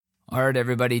All right,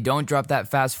 everybody, don't drop that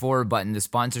fast forward button. The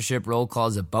sponsorship roll call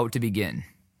is about to begin.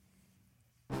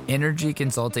 Energy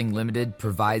Consulting Limited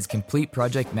provides complete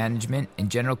project management and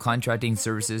general contracting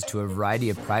services to a variety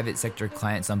of private sector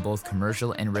clients on both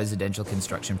commercial and residential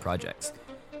construction projects.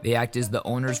 They act as the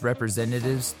owner's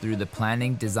representatives through the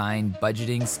planning, design,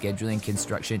 budgeting, scheduling,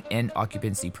 construction, and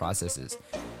occupancy processes.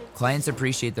 Clients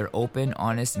appreciate their open,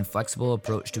 honest, and flexible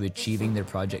approach to achieving their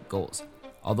project goals.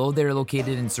 Although they're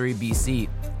located in Surrey, BC,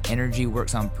 Energy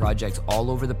works on projects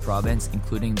all over the province,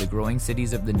 including the growing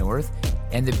cities of the north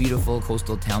and the beautiful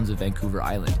coastal towns of Vancouver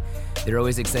Island. They're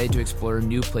always excited to explore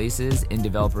new places and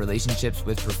develop relationships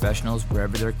with professionals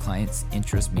wherever their clients'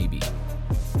 interests may be.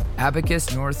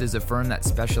 Abacus North is a firm that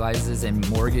specializes in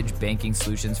mortgage banking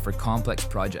solutions for complex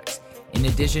projects. In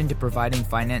addition to providing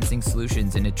financing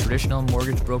solutions in a traditional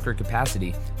mortgage broker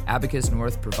capacity, Abacus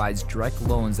North provides direct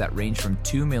loans that range from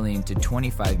 $2 million to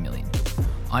 $25 million.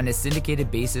 On a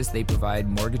syndicated basis, they provide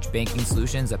mortgage banking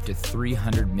solutions up to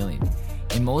 $300 million.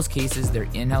 In most cases, their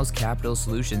in-house capital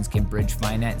solutions can bridge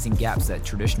financing gaps that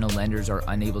traditional lenders are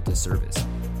unable to service.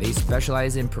 They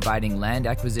specialize in providing land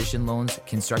acquisition loans,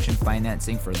 construction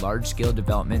financing for large-scale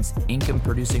developments,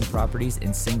 income-producing properties,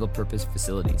 and single-purpose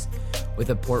facilities.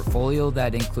 With a portfolio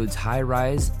that includes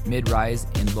high-rise, mid-rise,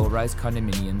 and low-rise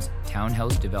condominiums,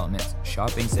 townhouse developments,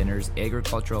 shopping centers,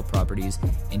 agricultural properties,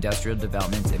 industrial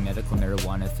developments, and medical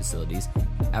marijuana facilities,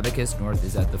 Abacus North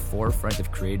is at the forefront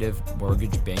of creative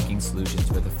mortgage banking solutions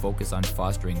with a focus on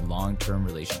fostering long-term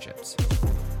relationships.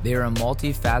 They are a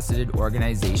multifaceted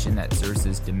organization that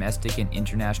services domestic and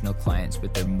international clients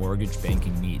with their mortgage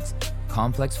banking needs.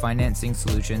 Complex financing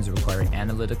solutions require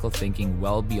analytical thinking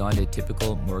well beyond a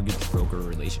typical mortgage broker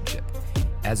relationship.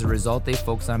 As a result, they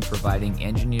focus on providing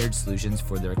engineered solutions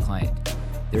for their client.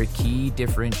 Their key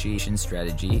differentiation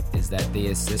strategy is that they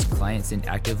assist clients in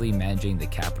actively managing the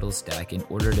capital stack in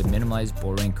order to minimize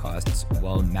borrowing costs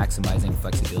while maximizing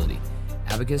flexibility.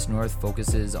 Abacus North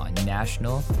focuses on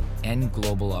national and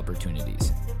global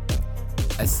opportunities.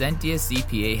 Ascentia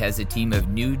CPA has a team of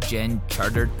new-gen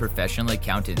chartered professional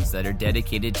accountants that are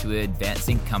dedicated to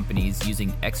advancing companies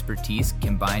using expertise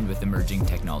combined with emerging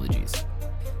technologies.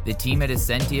 The team at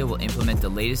Ascentia will implement the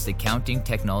latest accounting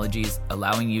technologies,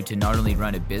 allowing you to not only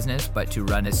run a business, but to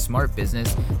run a smart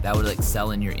business that will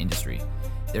excel in your industry.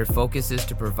 Their focus is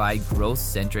to provide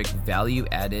growth-centric,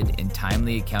 value-added, and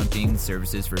timely accounting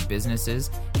services for businesses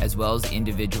as well as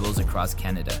individuals across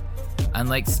Canada.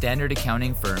 Unlike standard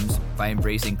accounting firms, by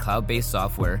embracing cloud-based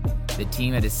software, the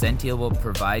team at Ascentia will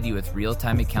provide you with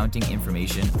real-time accounting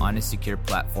information on a secure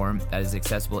platform that is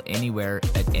accessible anywhere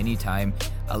at any time,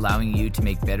 allowing you to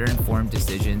make better informed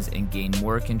decisions and gain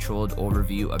more controlled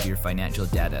overview of your financial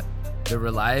data. The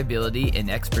reliability and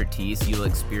expertise you will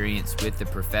experience with the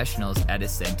professionals at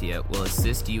Ascentia will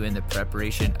assist you in the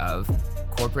preparation of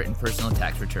corporate and personal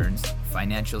tax returns,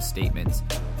 financial statements,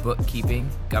 bookkeeping,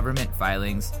 government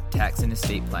filings, tax and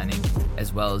estate planning,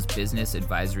 as well as business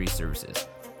advisory services.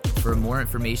 For more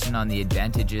information on the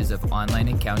advantages of online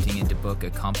accounting and to book a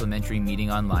complimentary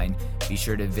meeting online, be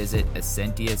sure to visit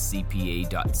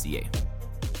ascentiacpa.ca.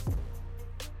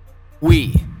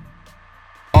 We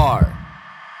are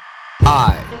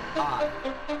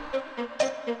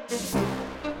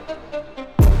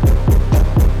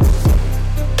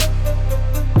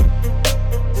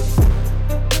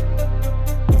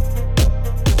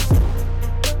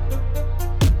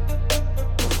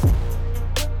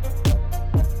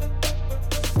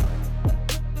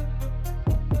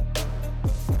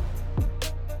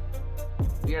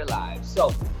We are live.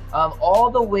 So, all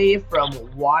the way from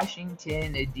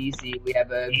Washington, D.C., we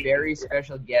have a very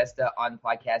special guest on the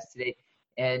podcast today.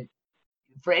 And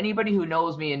for anybody who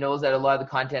knows me and knows that a lot of the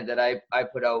content that I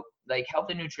put out, like health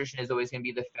and nutrition is always going to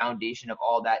be the foundation of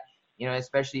all that,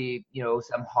 especially,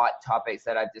 some hot topics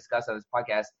that I've discussed on this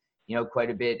podcast, quite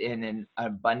a bit in an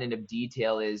abundant of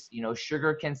detail is,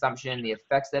 sugar consumption, the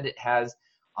effects that it has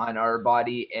on our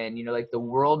body and, like the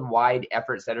worldwide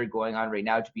efforts that are going on right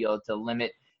now to be able to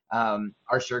limit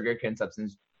our sugar consumption.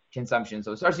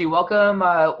 So Sarsi,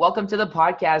 welcome to the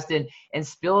podcast and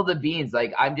spill the beans.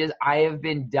 Like I have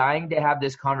been dying to have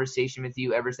this conversation with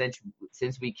you ever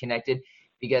since we connected,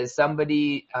 because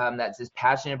somebody that's as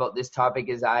passionate about this topic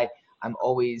as I'm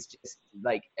always just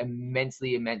like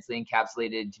immensely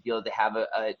encapsulated to be able to have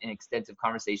an extensive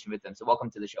conversation with them. So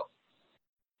welcome to the show.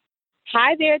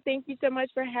 Hi there. Thank you so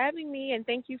much for having me, and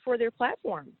thank you for their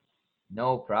platform.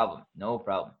 No problem.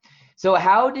 So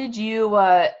how did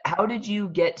you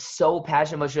get so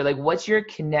passionate about sugar? Like, what's your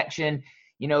connection,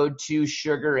 to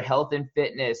sugar, health and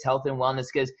fitness, health and wellness?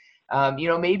 Because,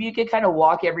 maybe you could kind of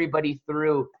walk everybody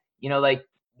through,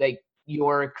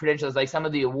 your credentials, like some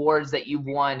of the awards that you've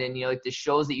won and, like the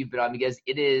shows that you've been on, because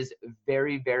it is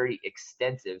very, very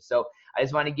extensive. So I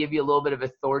just want to give you a little bit of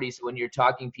authority. So when you're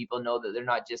talking, people know that they're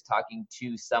not just talking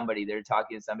to somebody, they're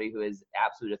talking to somebody who has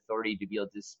absolute authority to be able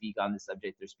to speak on the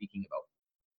subject they're speaking about.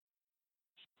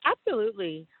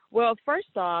 Absolutely. Well,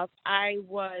 first off, I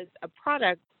was a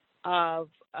product of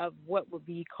what would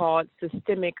be called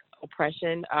systemic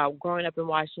oppression. Growing up in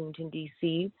Washington,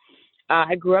 D.C.,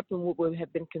 I grew up in what would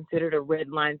have been considered a red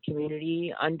line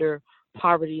community under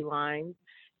poverty lines.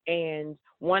 And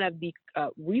one of the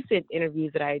recent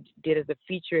interviews that I did as a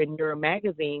feature in Neuro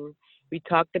Magazine, we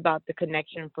talked about the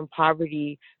connection from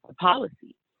poverty to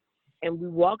policy. And we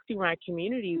walked through my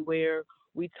community where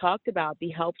we talked about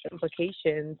the health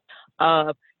implications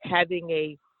of having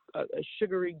a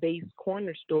sugary-based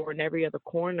corner store in every other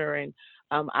corner, and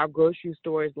our grocery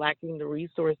stores lacking the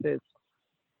resources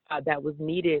that was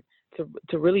needed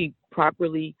to really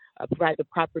properly provide the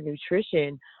proper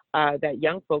nutrition that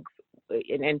young folks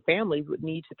and families would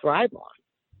need to thrive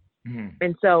on. Mm-hmm.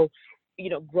 And so,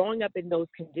 growing up in those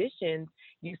conditions,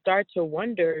 you start to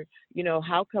wonder,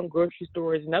 how come grocery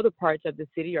stores in other parts of the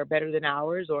city are better than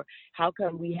ours? Or how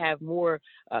come we have more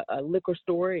a liquor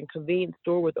store and convenience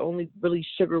store with only really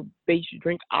sugar-based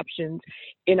drink options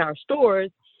in our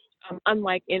stores,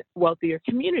 unlike in wealthier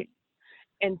communities?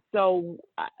 And so,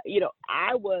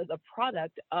 I was a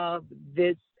product of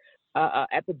this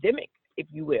epidemic, if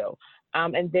you will,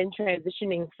 and then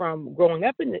transitioning from growing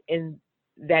up in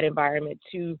that environment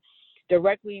to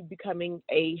directly becoming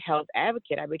a health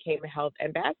advocate. I became a health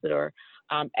ambassador,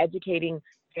 educating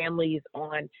families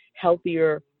on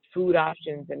healthier food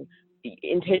options and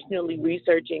intentionally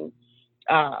researching,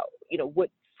 what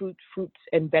fruits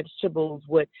and vegetables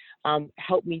would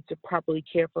help me to properly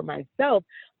care for myself.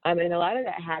 And a lot of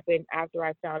that happened after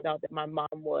I found out that my mom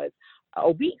was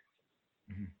obese.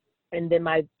 Mm-hmm. And then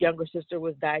my younger sister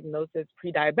was diagnosed as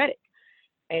pre-diabetic.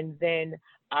 And then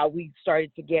we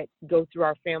started to go through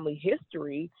our family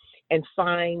history and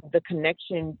find the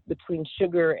connection between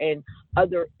sugar and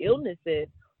other illnesses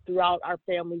throughout our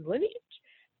family's lineage.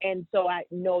 And so I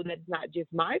know that it's not just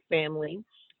my family.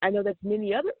 I know there's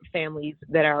many other families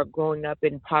that are growing up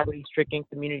in poverty-stricken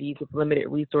communities with limited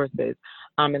resources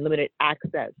and limited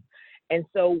access. And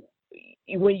so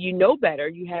when you know better,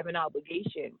 you have an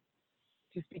obligation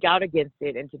to speak out against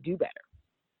it and to do better.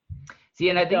 See,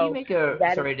 and I think you make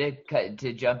sorry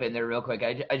to jump in there real quick.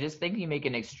 I just think you make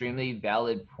an extremely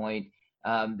valid point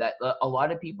that a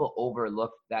lot of people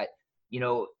overlook that,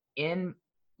 in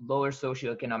lower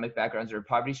socioeconomic backgrounds or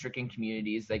poverty-stricken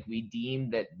communities, like we deem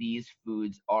that these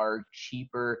foods are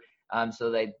cheaper,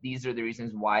 so that these are the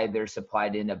reasons why they're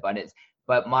supplied in abundance.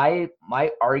 But my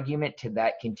argument to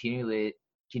that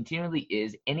continually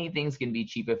is anything's going to be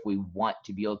cheap if we want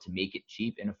to be able to make it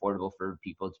cheap and affordable for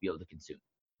people to be able to consume.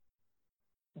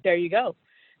 There you go.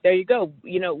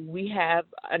 We have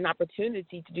an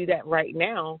opportunity to do that right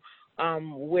now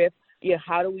with,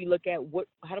 how do we look at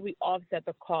how do we offset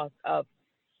the cost of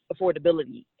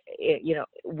affordability,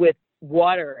 with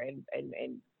water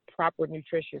and proper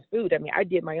nutritious food. I mean, I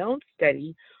did my own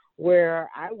study where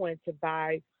I went to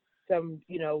buy some,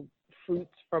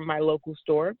 fruits from my local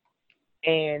store,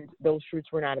 and those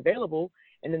fruits were not available.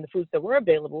 And then the fruits that were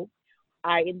available,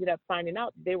 I ended up finding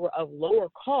out they were of lower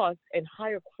cost and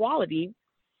higher quality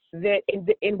than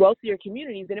in wealthier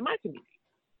communities than in my community.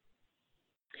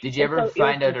 Did you ever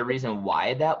find out a reason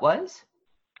why that was?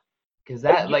 Because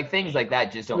that, things like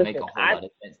that just don't make a whole lot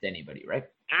of sense to anybody, right?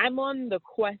 I'm on the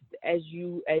quest, as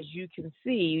you can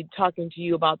see, talking to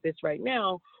you about this right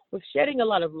now, with shedding a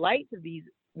lot of light to these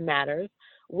matters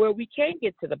where we can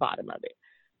get to the bottom of it.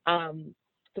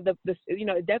 So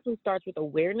it definitely starts with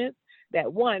awareness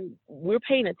that, one, we're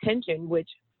paying attention, which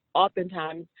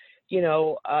oftentimes,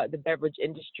 the beverage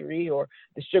industry or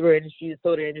the sugar industry, the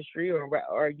soda industry,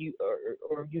 or you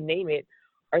name it,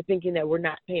 are thinking that we're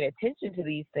not paying attention to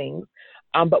these things,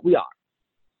 but we are.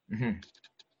 Mm-hmm.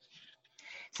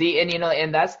 See,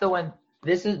 and that's the one.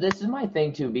 This is my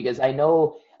thing too, because I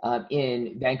know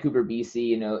in Vancouver,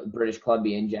 BC, British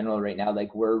Columbia in general right now,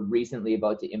 like we're recently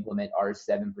about to implement our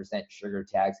 7% sugar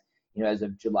tax, as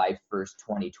of July 1st,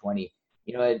 2020.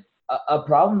 A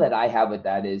problem that I have with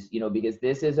that is, because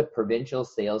this is a provincial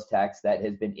sales tax that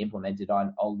has been implemented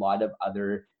on a lot of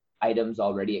other items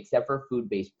already, except for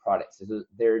food-based products. So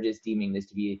they're just deeming this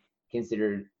to be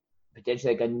considered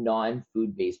potentially like a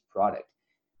non-food-based product.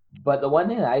 But the one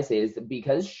thing that I say is that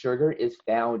because sugar is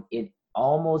found in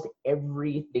almost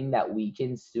everything that we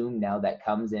consume now that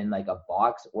comes in like a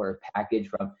box or a package,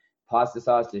 from pasta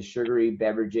sauce to sugary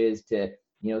beverages to,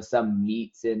 some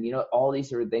meats and, all these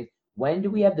sort of things, when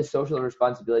do we have the social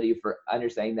responsibility for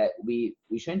understanding that we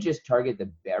shouldn't just target the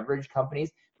beverage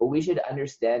companies, but we should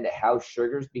understand how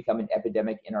sugar's become an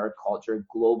epidemic in our culture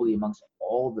globally amongst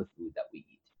all the food that we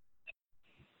eat?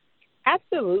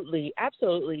 Absolutely,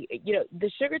 absolutely. The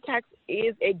sugar tax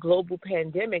is a global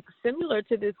pandemic similar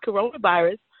to this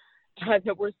coronavirus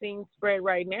that we're seeing spread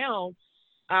right now,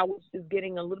 which is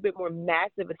getting a little bit more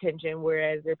massive attention,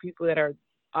 whereas there are people that are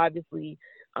obviously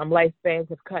lifespans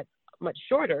have cut much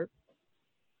shorter.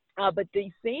 But the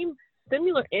same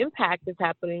similar impact is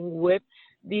happening with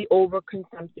the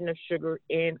overconsumption of sugar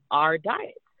in our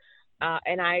diets.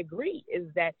 And I agree is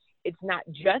that it's not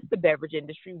just the beverage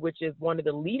industry, which is one of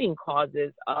the leading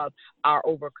causes of our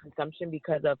overconsumption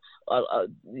because of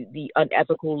the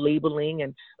unethical labeling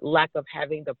and lack of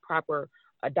having the proper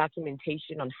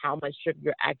documentation on how much sugar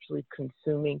you're actually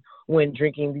consuming when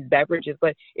drinking these beverages,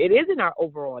 but it is in our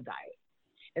overall diet.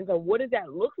 And so what does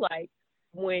that look like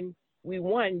when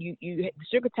the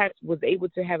sugar tax was able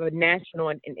to have a national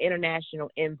and an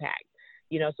international impact?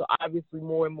 So obviously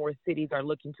more and more cities are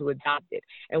looking to adopt it.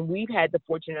 And we've had the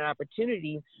fortunate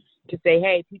opportunity to say,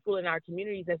 hey, people in our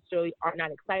communities necessarily are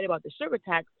not excited about the sugar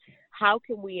tax. How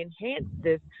can we enhance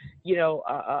this,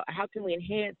 how can we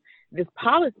enhance this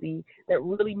policy that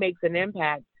really makes an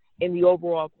impact in the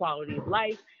overall quality of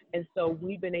life? And so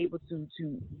we've been able to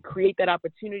create that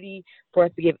opportunity for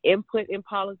us to give input in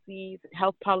policies,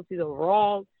 health policies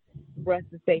overall, for us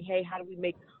to say, hey, how do we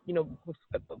make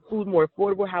food more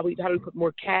affordable? How do we put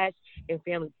more cash in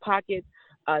families' pockets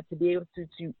to be able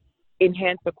to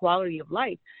enhance the quality of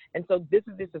life? And so this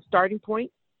is just a starting point.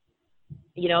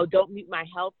 Don't Mute My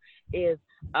Health is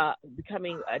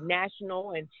becoming a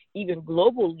national and even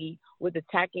globally with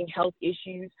attacking health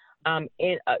issues and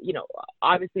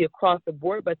obviously across the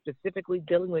board, but specifically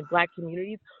dealing with Black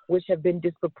communities, which have been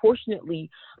disproportionately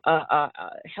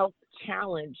health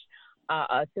challenged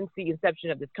since the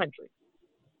inception of this country.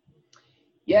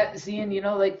 Yeah, see, and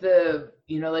like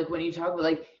when you talk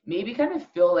about maybe kind of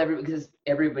fill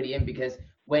everybody in, because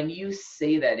when you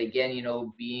say that again,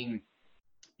 being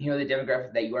the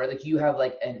demographic that you are, you have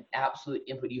an absolute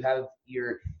input. You have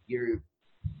your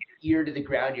ear to the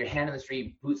ground, your hand on the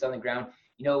street, boots on the ground.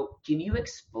 Can you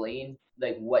explain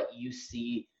what you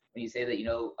see when you say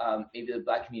that maybe the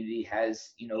Black community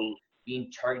has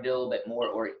being targeted a little bit more,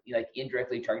 or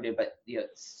indirectly targeted, but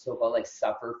so-called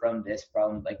suffer from this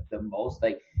problem the most,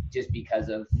 just because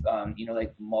of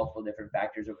multiple different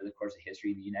factors over the course of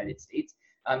history of the United States?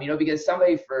 Because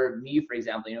somebody, for me, for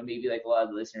example, maybe a lot of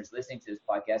the listeners listening to this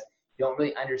podcast don't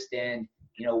really understand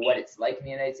what it's like in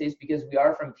the United States, because we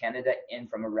are from Canada and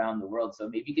from around the world. So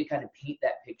maybe you could kind of paint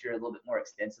that picture a little bit more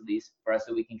extensively for us,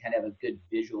 so we can kind of have a good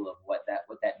visual of what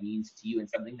that means to you and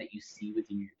something that you see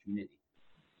within your community.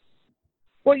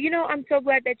 Well, I'm so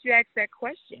glad that you asked that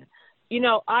question.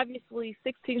 Obviously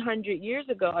 1600 years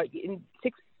ago,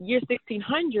 year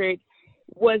 1600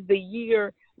 was the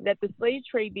year that the slave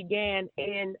trade began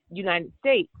in the United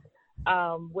States,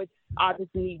 which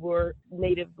obviously were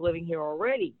natives living here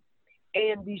already.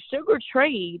 And the sugar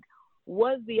trade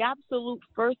was the absolute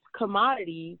first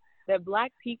commodity that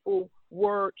Black people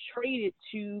were traded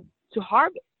to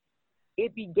harvest.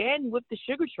 It began with the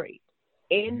sugar trade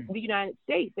in the United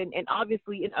States, and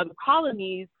obviously in other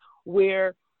colonies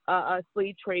where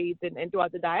slave trades and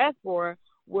throughout the diaspora,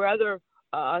 where other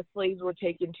slaves were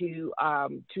taken to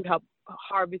help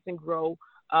harvest and grow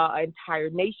entire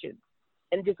nations.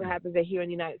 And it just so happens that here in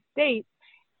the United States,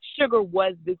 sugar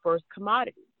was the first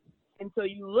commodity. And so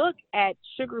you look at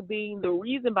sugar being the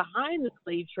reason behind the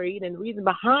slave trade and the reason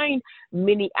behind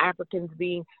many Africans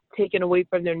being taken away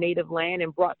from their native land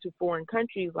and brought to foreign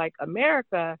countries like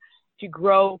America to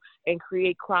grow and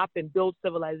create crop and build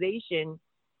civilization,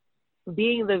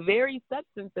 being the very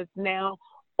substance that's now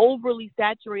overly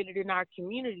saturated in our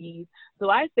communities.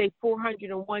 So I say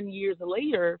 401 years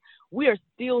later, we are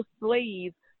still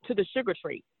slaves to the sugar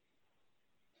trade.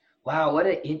 Wow, what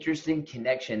an interesting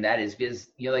connection that is, because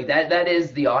that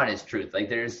is the honest truth. I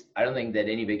don't think that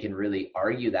anybody can really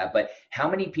argue that, but how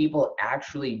many people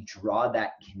actually draw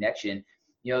that connection?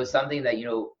 Something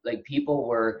that people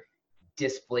were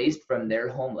displaced from their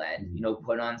homeland,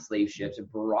 put on slave ships,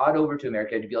 brought over to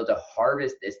America to be able to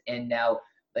harvest this, and now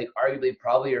arguably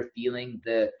probably are feeling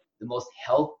the most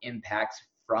health impacts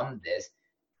from this.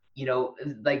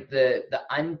 The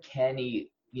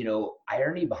uncanny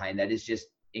irony behind that is just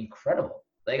incredible.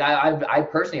 I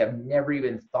personally have never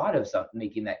even thought of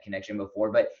making that connection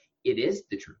before, but it is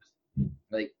the truth.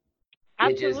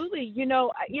 Absolutely.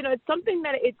 It's something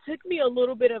that it took me a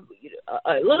little bit of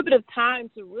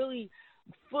time to really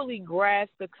fully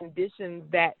grasp the conditions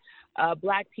that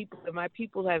Black people and my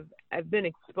people have been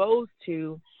exposed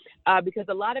to, because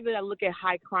a lot of it, I look at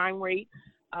high crime rate,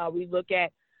 we look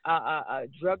at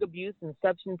drug abuse and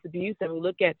substance abuse, and we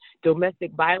look at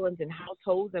domestic violence in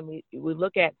households, and we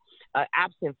look at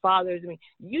absent fathers. I mean,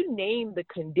 you name the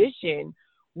condition,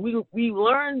 we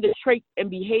learn the trait and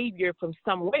behavior from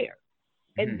somewhere.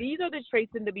 And these are the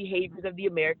traits and the behaviors of the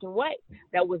American way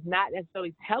that was not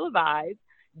necessarily televised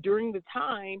during the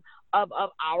time of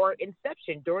our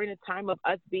inception, during the time of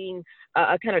us being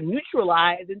kind of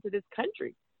neutralized into this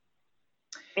country.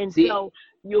 And so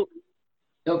you'll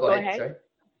go ahead. Sorry.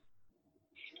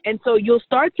 And so you'll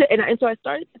start to, and so I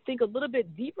started to think a little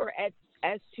bit deeper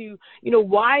as to,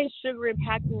 why is sugar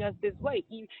impacting us this way?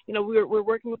 We're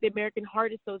working with the American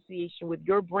Heart Association with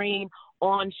Your Brain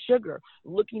on Sugar,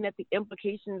 looking at the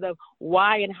implications of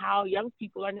why and how young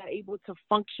people are not able to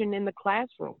function in the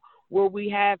classroom, where we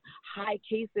have high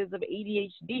cases of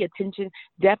ADHD, attention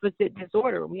deficit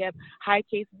disorder. We have high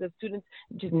cases of students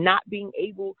just not being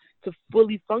able to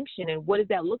fully function. And what does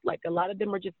that look like? A lot of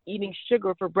them are just eating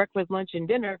sugar for breakfast, lunch, and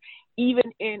dinner, even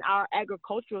in our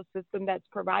agricultural system that's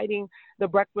providing the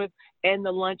breakfast and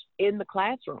the lunch in the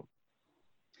classroom.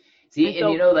 See,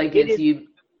 and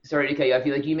sorry to cut you off. I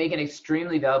feel like you make an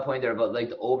extremely valid point there about like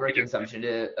the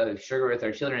overconsumption of sugar with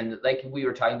our children. And like we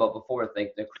were talking about before with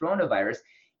like the coronavirus,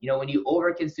 when you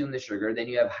overconsume the sugar, then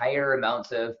you have higher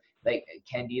amounts of like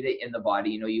candida in the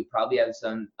body. You probably have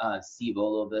some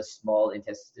SIBO, the small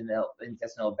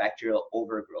intestinal bacterial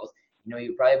overgrowth.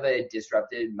 You probably have a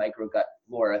disrupted microgut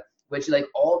flora, which like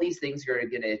all these things are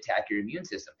going to attack your immune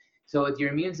system. So with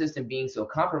your immune system being so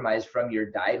compromised from your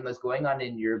diet and what's going on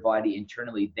in your body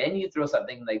internally, then you throw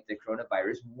something like the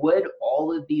coronavirus. Would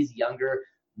all of these younger,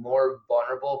 more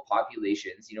vulnerable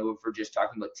populations, if we're just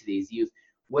talking about today's youth,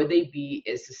 would they be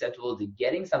as susceptible to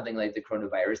getting something like the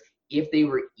coronavirus if they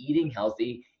were eating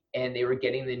healthy and they were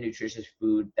getting the nutritious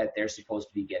food that they're supposed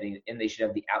to be getting and they should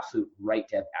have the absolute right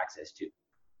to have access to?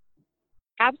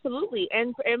 Absolutely.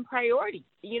 And priority,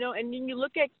 and then you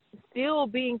look at still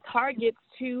being targets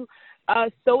to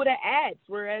soda ads,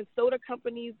 whereas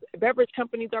beverage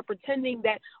companies are pretending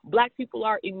that Black people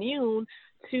are immune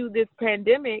to this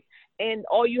pandemic and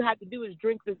all you have to do is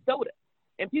drink the soda.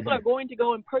 And people are going to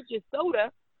go and purchase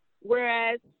soda,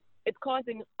 whereas it's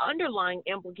causing underlying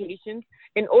implications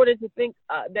in order to think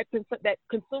that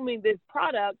consuming this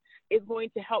product is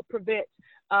going to help prevent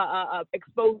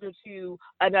exposure to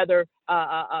another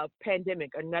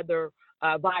pandemic, another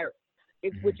virus,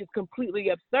 which is completely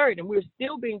absurd. And we're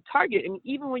still being targeted. And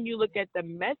even when you look at the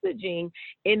messaging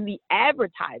in the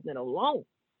advertisement alone,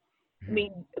 I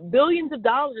mean, billions of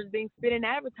dollars being spent in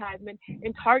advertisement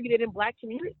and targeted in Black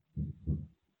communities.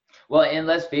 Well, and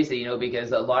let's face it,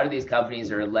 because a lot of these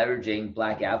companies are leveraging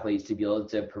Black athletes to be able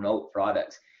to promote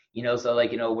products. So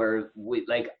like, where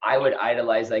I would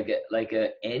idolize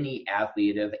any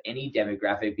athlete of any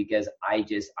demographic because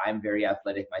I'm very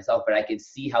athletic myself, but I could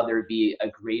see how there'd be a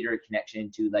greater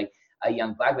connection to like a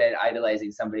young Black man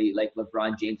idolizing somebody like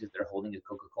LeBron James if they're holding a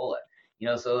Coca-Cola.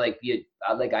 So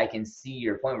like I can see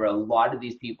your point where a lot of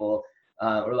these people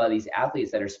or a lot of these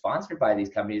athletes that are sponsored by these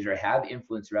companies or have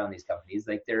influence around these companies,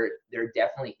 like there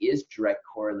definitely is direct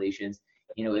correlations,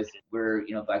 with where,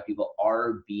 Black people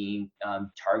are being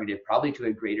targeted probably to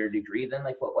a greater degree than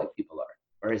like what white people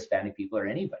are or Hispanic people or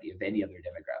anybody of any other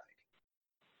demographic.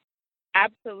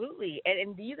 Absolutely.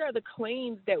 And these are the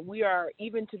claims that we are,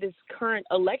 even to this current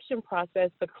election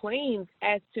process, the claims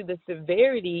as to the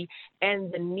severity and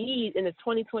the need in the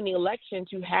 2020 election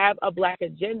to have a Black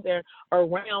agenda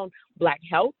around Black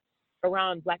health,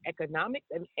 around Black economics,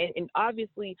 and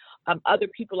obviously other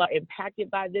people are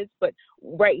impacted by this. But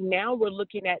right now we're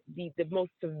looking at the most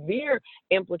severe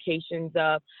implications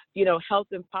of, health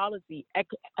and policy,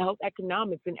 health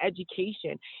economics and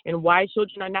education, and why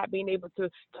children are not being able to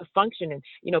function, and,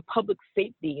 public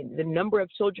safety, and the number of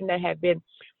children that have been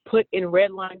put in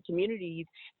red line communities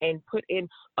and put in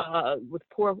with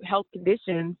poor health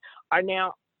conditions are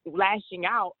now lashing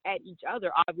out at each other,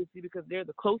 obviously, because they're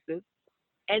the closest.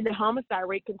 And the homicide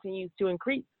rate continues to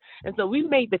increase. And so we've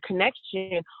made the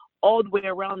connection all the way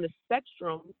around the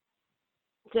spectrum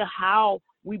to how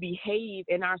we behave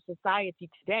in our society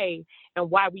today and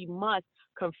why we must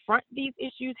confront these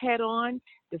issues head on,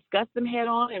 discuss them head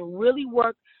on, and really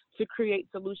work to create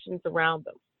solutions around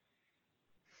them.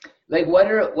 Like what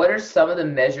are some of the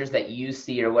measures that you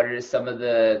see, or what are some of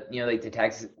the, like the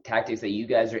tactics that you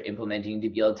guys are implementing to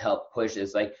be able to help push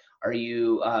this? Like, are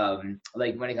you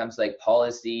like when it comes to like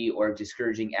policy or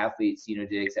discouraging athletes,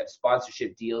 to accept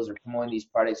sponsorship deals or promoting these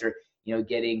products, or,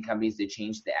 getting companies to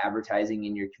change the advertising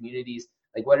in your communities?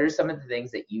 Like, what are some of the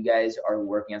things that you guys are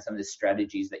working on, some of the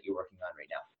strategies that you're working on right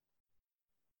now?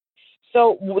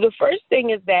 So the first thing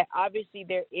is that obviously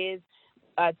there is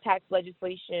tax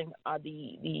legislation.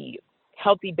 The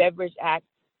Healthy Beverage Act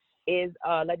is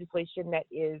legislation that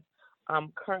is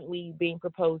currently being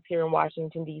proposed here in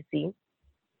Washington, D.C.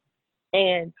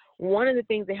 And one of the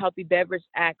things the Healthy Beverage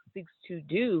Act seeks to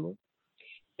do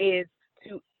is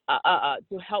to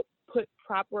help put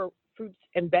proper fruits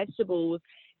and vegetables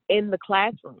in the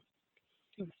classroom,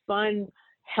 to fund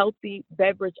healthy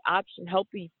beverage options,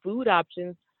 healthy food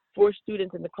options for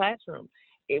students in the classroom.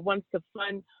 It wants to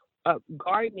fund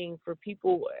gardening for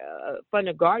people, fund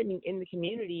a gardening in the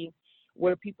community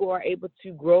where people are able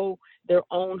to grow their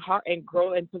own heart and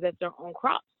grow and possess their own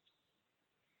crops.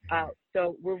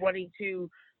 So we're wanting to,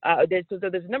 there's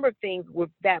a number of things with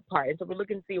that part. And so we're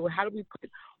looking to see, well, how do we put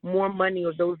more money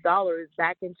of those dollars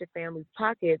back into families'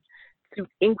 pockets to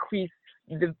increase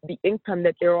the income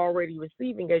that they're already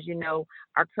receiving? As you know,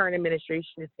 our current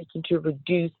administration is seeking to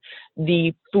reduce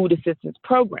the food assistance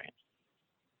program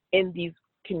in these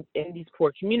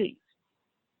poor communities.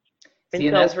 See,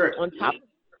 and so that's where, on top.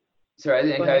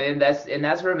 sorry, and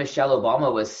that's where Michelle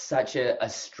Obama was such a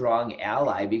strong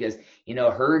ally, because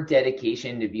her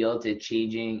dedication to be able to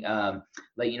changing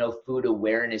food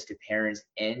awareness to parents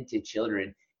and to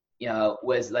children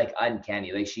was like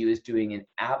uncanny. Like, she was doing an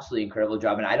absolutely incredible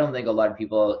job, and I don't think a lot of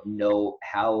people know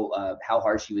how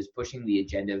hard she was pushing the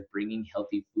agenda of bringing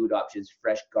healthy food options,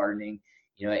 fresh gardening,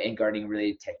 and gardening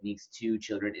related techniques to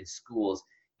children in schools,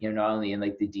 not only in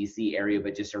like the DC area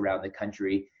but just around the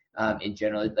country in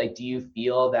general. Like, do you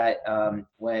feel that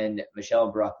when Michelle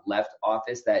and Barack left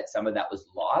office that some of that was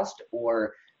lost,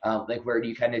 or like, where do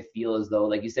you kind of feel as though,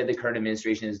 like you said, the current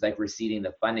administration is like receding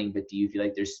the funding, but do you feel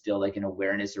like there's still like an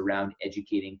awareness around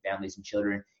educating families and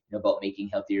children about making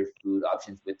healthier food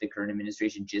options with the current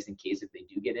administration, just in case if they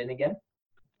do get in again?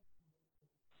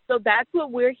 So that's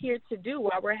what we're here to do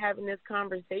while we're having this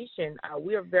conversation.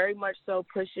 We are very much so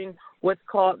pushing what's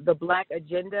called the Black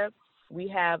Agenda. We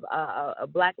have a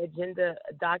Black Agenda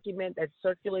document that's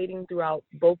circulating throughout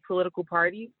both political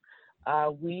parties.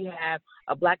 We have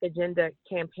a Black Agenda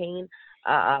campaign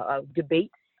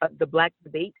debate, the Black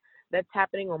debate, that's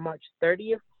happening on March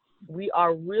 30th. We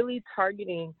are really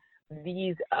targeting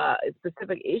these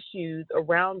specific issues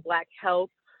around Black health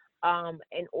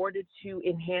in order to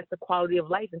enhance the quality of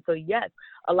life. And so, yes,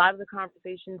 a lot of the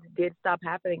conversations did stop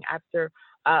happening after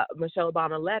Michelle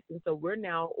Obama left. And so we're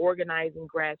now organizing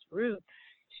grassroots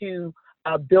to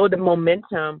build a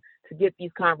momentum to get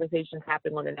these conversations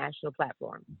happening on a national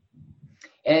platform.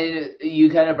 And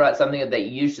you kind of brought something up that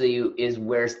usually is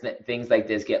where things like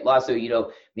this get lost.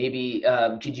 So, maybe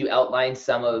could you outline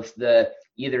some of the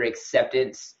either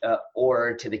acceptance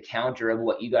or to the counter of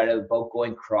what you got about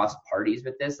going cross parties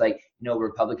with this, like,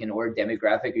 Republican or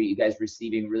Democratic? Are you guys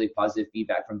receiving really positive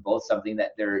feedback from both, something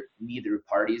that neither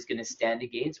party is going to stand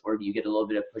against, or do you get a little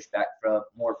bit of pushback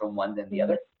more from one than the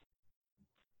other?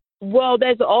 Well,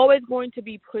 there's always going to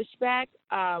be pushback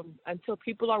until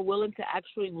people are willing to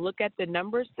actually look at the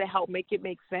numbers to help make it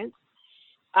make sense.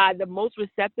 The most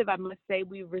receptive, I must say,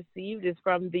 we've received is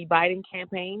from the Biden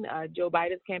campaign. Joe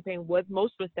Biden's campaign was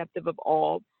most receptive of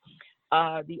all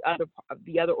the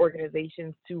other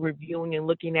organizations to reviewing and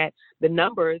looking at the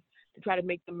numbers to try to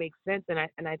make them make sense. And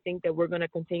I think that we're going to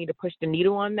continue to push the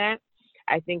needle on that.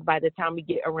 I think by the time we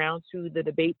get around to the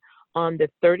debate on the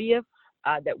 30th,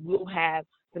 that we'll have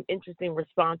some interesting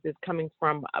responses coming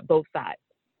from both sides.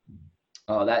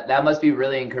 Oh, that must be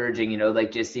really encouraging, like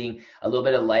just seeing a little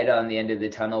bit of light on the end of the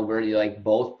tunnel where like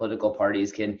both political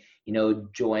parties can,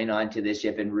 join onto this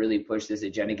ship and really push this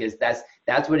agenda, because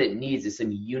that's what it needs, is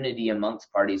some unity amongst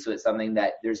parties. So it's something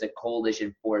that there's a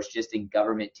coalition force just in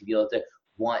government to be able to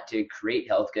want to create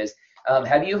health. Because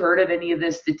have you heard of any of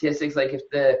the statistics? Like, if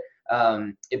the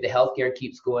healthcare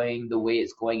keeps going the way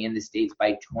it's going in the States,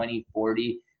 by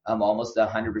 2040, almost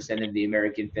 100% of the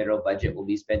American federal budget will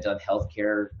be spent on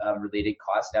healthcare related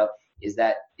costs. Now, is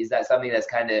that something that's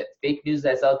kind of fake news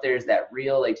that's out there? Is that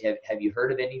real? Like, have you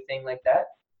heard of anything like that?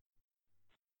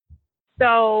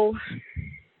 So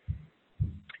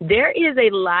there is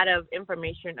a lot of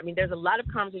information. I mean, there's a lot of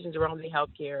conversations around the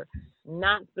healthcare,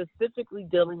 not specifically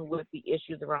dealing with the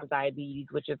issues around diabetes,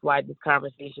 which is why this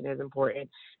conversation is important,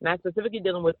 not specifically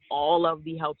dealing with all of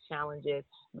the health challenges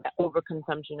that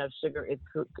overconsumption of sugar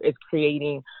is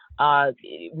creating,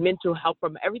 mental health,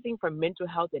 from everything from mental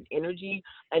health and energy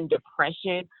and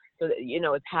depression. So that,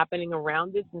 it's happening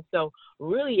around this. And so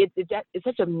really it's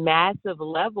such a massive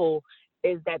level,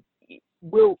 is that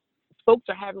folks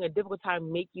are having a difficult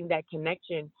time making that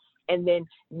connection, and then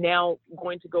now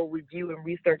going to go review and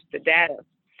research the data.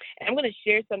 And I'm going to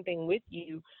share something with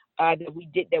you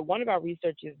that one of our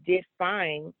researchers did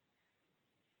find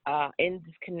in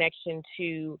this connection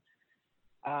to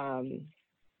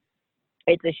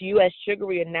it's a U.S.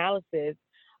 sugary analysis.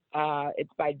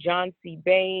 It's by John C.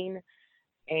 Bain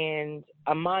and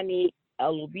Amani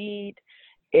El-Obeid.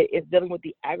 It is dealing with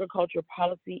the agriculture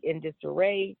policy in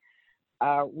disarray,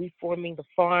 reforming the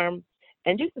farm.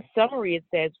 And just a summary, it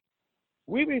says,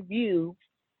 we review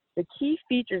the key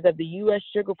features of the U.S.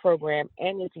 sugar program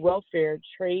and its welfare,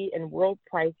 trade, and world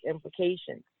price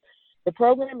implications. The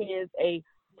program is a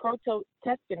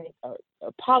protectionist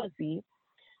policy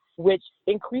which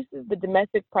increases the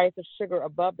domestic price of sugar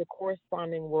above the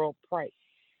corresponding world price.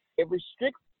 It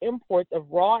restricts imports of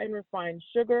raw and refined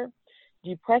sugar,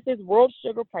 depresses world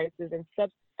sugar prices, and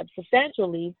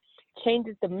substantially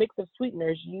changes the mix of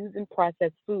sweeteners used in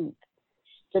processed foods.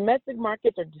 Domestic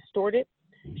markets are distorted.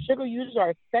 Sugar users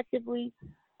are effectively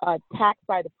taxed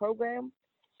by the program,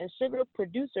 and sugar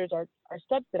producers are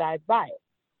subsidized by it.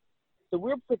 So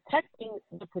we're protecting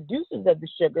the producers of the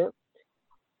sugar,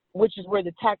 which is where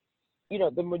the tax,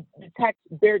 the tax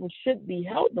burden should be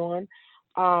held on.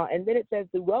 And then it says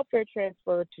the welfare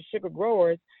transfer to sugar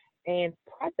growers and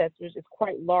processors is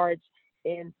quite large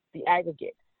in the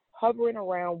aggregate, hovering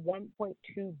around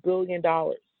 $1.2 billion.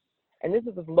 And this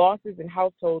is as losses in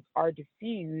households are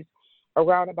diffused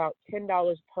around about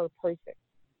 $10 per person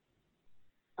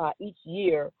each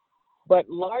year, but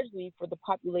largely for the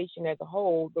population as a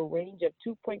whole, the range of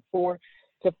 2.4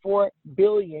 to 4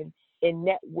 billion in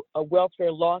net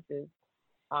welfare losses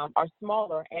are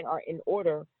smaller and are in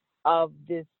order of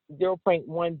this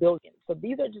 0.1 billion. So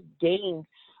these are just gains.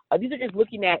 These are just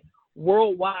looking at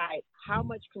worldwide how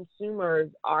much consumers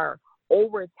are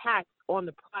overtaxed on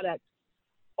the product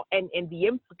and the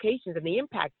implications and the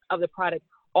impact of the product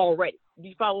already. Do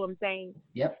you follow what I'm saying?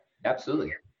 Yep,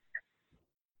 absolutely.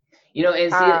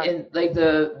 And like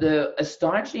the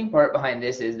astonishing part behind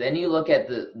this is then you look at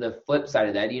the flip side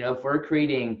of that. If we're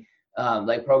creating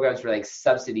like programs for like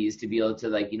subsidies to be able to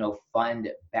like fund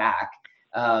back,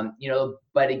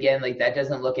 but again, like that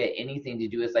doesn't look at anything to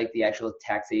do with like the actual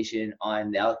taxation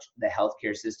on the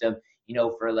healthcare system.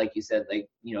 For like you said, like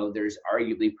there's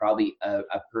arguably probably a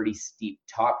pretty steep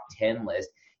top 10 list.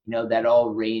 That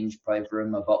all range probably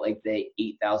from about like the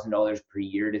 $8,000 per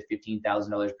year to $15,000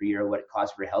 per year, what it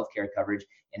costs for healthcare coverage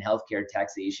and healthcare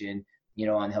taxation,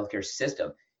 on the healthcare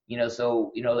system.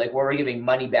 Like where we're giving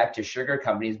money back to sugar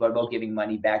companies, what about giving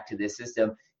money back to this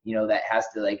system, that has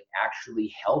to like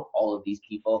actually help all of these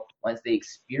people once they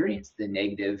experience the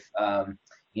negative,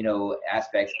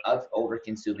 aspects of over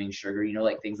consuming sugar,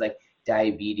 like things like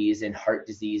diabetes and heart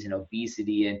disease and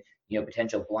obesity and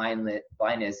potential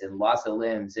blindness and loss of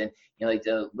limbs, and like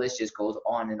the list just goes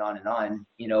on and on and on.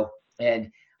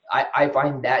 And I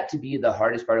find that to be the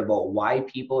hardest part about why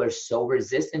people are so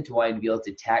resistant to wanting to be able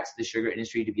to tax the sugar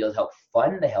industry to be able to help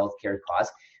fund the healthcare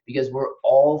costs, because we're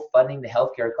all funding the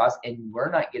healthcare costs and we're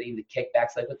not getting the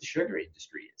kickbacks like what the sugar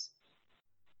industry is.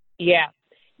 Yeah,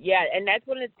 and that's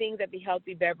one of the things that the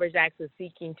Healthy Beverage Act is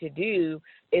seeking to do,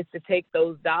 is to take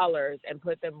those dollars and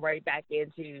put them right back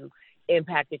into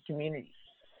impacted communities.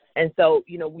 And so,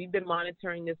 we've been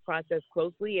monitoring this process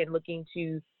closely and looking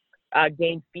to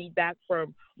gain feedback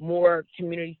from more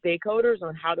community stakeholders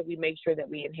on how do we make sure that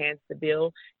we enhance the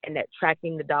bill and that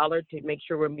tracking the dollar to make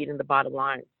sure we're meeting the bottom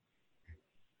line.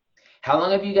 How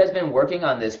long have you guys been working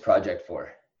on this project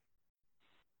for?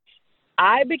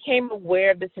 I became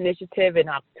aware of this initiative in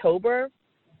October,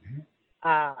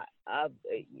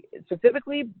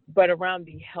 specifically, but around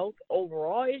the health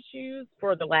overall issues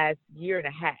for the last year and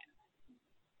a half.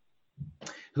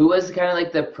 Who was kind of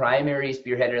like the primary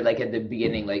spearheader, like at the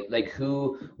beginning, like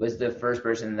who was the first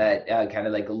person that kind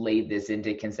of like laid this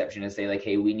into conception and say like,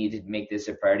 hey, we need to make this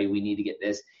a priority. We need to get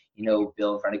this,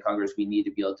 bill in front of Congress. We need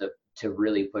to be able to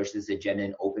really push this agenda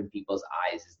and open people's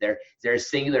eyes. Is there a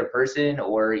singular person,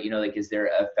 or is there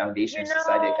a foundation of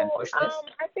society that can push this?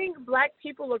 I think Black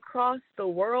people across the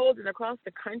world and across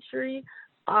the country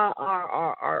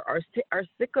are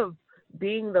sick of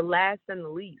being the last and the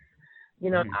least.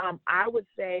 I would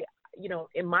say,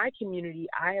 in my community,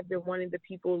 I have been one of the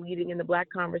people leading in the Black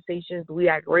conversations,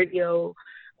 WEAC Radio,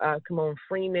 Kamon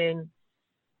Freeman,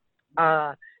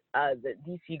 the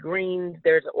DC Greens.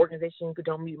 There's an organization who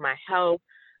Don't Mute My Health,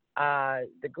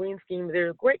 the Green Scheme.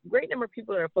 There's a great number of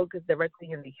people that are focused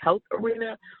directly in the health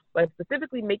arena, but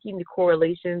specifically making the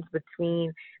correlations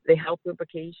between the health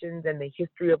implications and the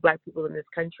history of Black people in this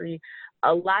country.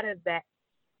 A lot of that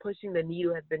pushing the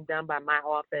needle has been done by my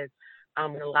office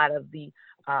and a lot of the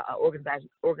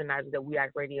organizers at WEAC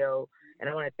Radio. And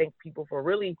I want to thank people for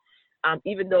really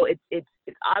even though it's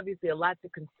obviously a lot to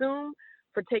consume,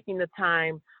 for taking the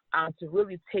time to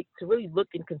really look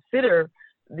and consider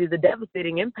the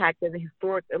devastating impact and the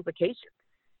historic implications.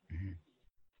 Mm-hmm.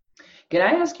 Can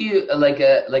I ask you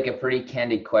a pretty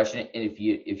candid question, if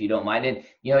you don't mind? And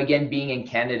again, being in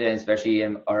Canada, and especially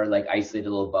in our isolated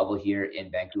little bubble here in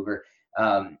Vancouver,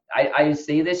 I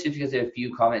say this just because of a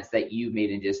few comments that you've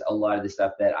made and just a lot of the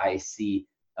stuff that I see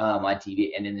on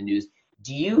TV and in the news.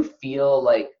 Do you feel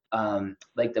like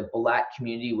the Black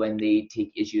community, when they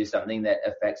take issue with something that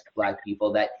affects Black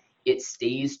people, that it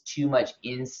stays too much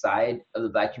inside of the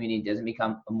Black community and doesn't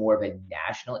become more of a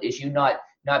national issue? Not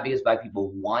because Black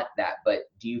people want that, but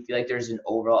do you feel like there's an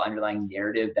overall underlying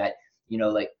narrative that,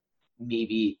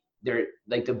 maybe they're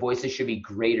the voices should be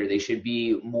greater, they should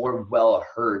be more well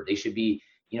heard, they should be,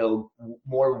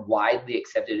 more widely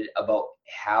accepted about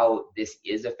how this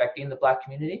is affecting the Black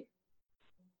community?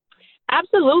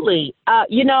 Absolutely.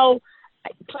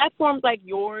 Platforms like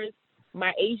yours,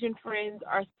 my Asian friends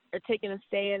are taking a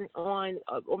stand on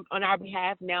our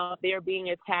behalf. Now they're being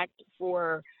attacked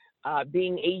for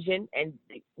being Asian, and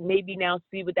maybe now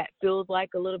see what that feels like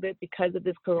a little bit because of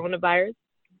this coronavirus.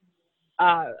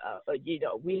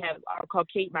 We have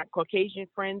my Caucasian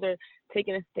friends are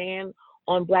taking a stand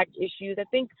on Black issues. I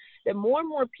think that more and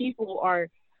more people are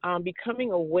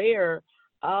becoming aware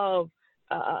of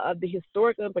the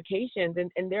historical implications,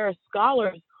 and there are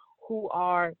scholars who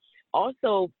are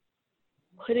also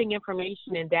putting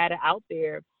information and data out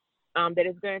there that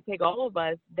is going to take all of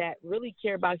us that really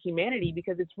care about humanity,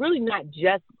 because it's really not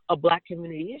just a Black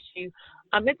community issue.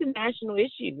 It's a national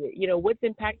issue. What's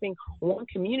impacting one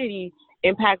community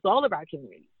impacts all of our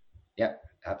communities. Yeah,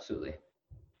 absolutely.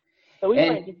 So we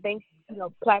want to thank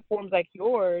platforms like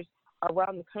yours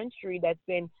around the country that's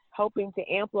been helping to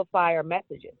amplify our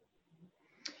messages.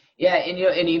 Yeah, and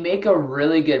you make a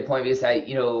really good point, because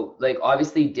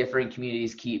obviously different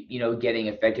communities keep getting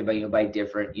affected by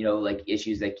different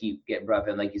issues that keep getting brought up,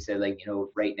 and like you said,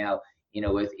 right now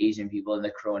with Asian people and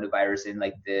the coronavirus and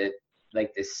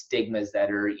the stigmas that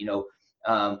are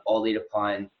all laid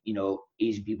upon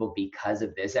Asian people because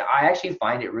of this. I actually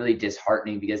find it really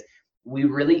disheartening, because we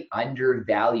really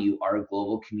undervalue our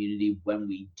global community when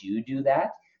we do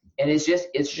that. And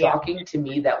it's shocking to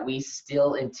me that we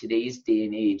still, in today's day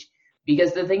and age,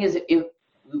 because the thing is,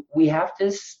 we have to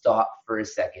stop for a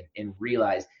second and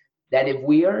realize that if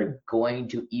we are going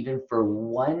to even for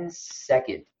 1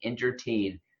 second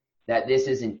entertain that this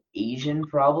is an Asian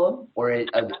problem or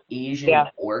of Asian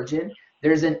origin,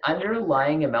 there's an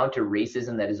underlying amount of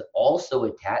racism that is also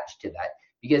attached to that.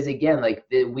 Because again,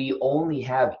 we only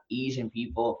have Asian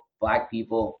people, Black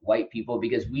people, white people,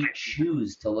 because we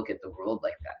choose to look at the world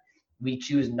like that. We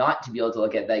choose not to be able to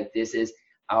look at this is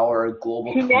our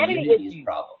global community's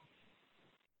problem.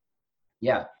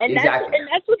 Yeah, and exactly.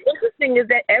 That's what's interesting, is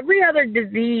that every other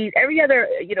disease, every other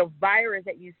virus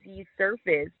that you see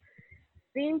surface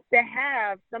seems to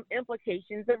have some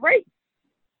implications of race.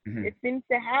 Mm-hmm. It seems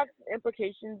to have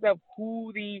implications of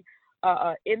who the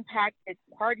impacted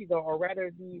parties are, or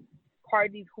rather the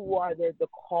parties who are the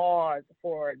cause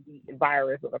for the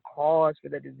virus or the cause for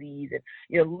the disease,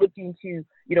 and looking to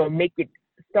make it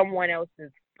someone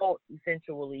else's fault,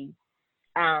 essentially,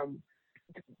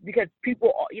 because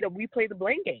people we play the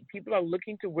blame game. People are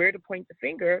looking to where to point the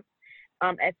finger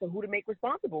as to who to make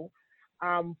responsible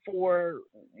for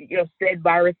said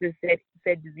viruses,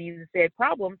 said diseases, said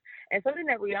problems. And something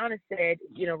that Rihanna said,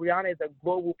 Rihanna is a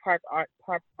global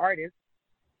pop artist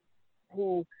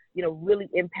who really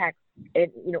impacts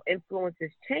and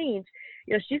influences change.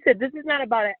 She said this is not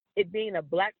about it being a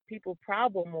Black people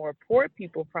problem or a poor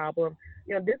people problem.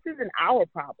 This isn't our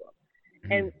problem.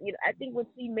 Mm-hmm. And I think when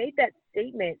she made that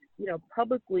statement,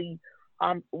 publicly,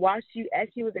 while as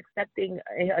she was accepting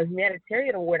a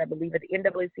humanitarian award, I believe at the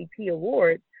NAACP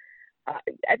Awards,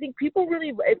 I think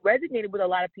it resonated with a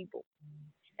lot of people.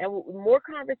 And more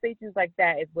conversations like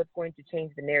that is what's going to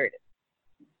change the narrative.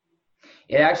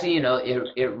 It actually,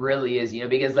 it really is,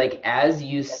 because as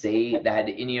you say that,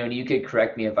 and you could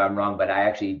correct me if I'm wrong, but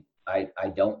I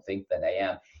don't think that I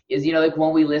am, is,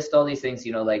 when we list all these things,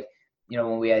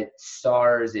 when we had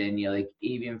SARS and,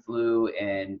 avian flu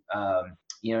and,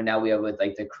 now we have with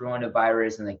the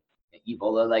coronavirus and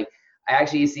Ebola, I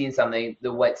actually seen something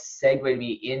what segued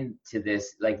me into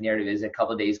this narrative is a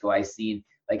couple of days ago, I seen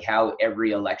how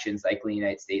every election cycle in the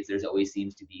United States, there's always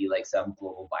seems to be some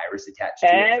global virus attached to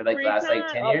it for the last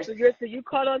 10 years. So you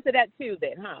caught on to that too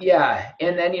then, huh? Yeah.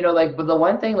 And then, but the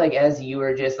one thing, as you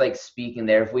were just speaking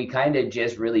there, if we kind of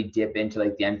just really dip into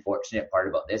the unfortunate part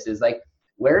about this is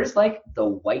where's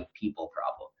the white people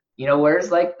problem?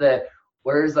 Where's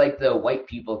whereas like the white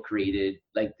people created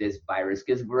like this virus,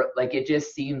 because we're like, it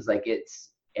just seems like it's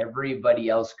everybody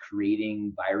else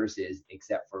creating viruses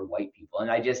except for white people. And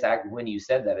I just when you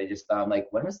said that, I just thought, I'm like,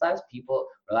 when was last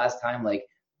time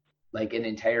like an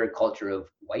entire culture of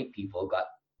white people got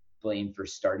blamed for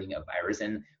starting a virus?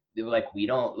 And they were like, we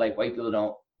don't, like, white people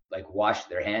don't like wash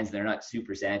their hands, they're not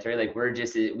super sanitary, like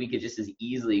we could just as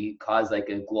easily cause like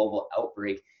a global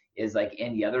outbreak as like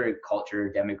any other culture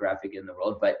or demographic in the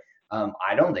world. But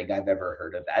I don't think I've ever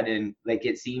heard of that. And like,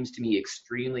 it seems to me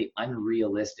extremely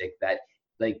unrealistic that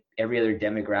like every other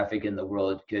demographic in the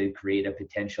world could create a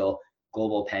potential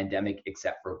global pandemic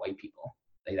except for white people.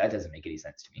 Like, that doesn't make any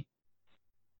sense to me.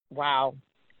 Wow.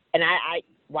 And I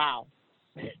wow.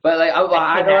 But like,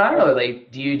 I don't know.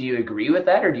 Like, do you agree with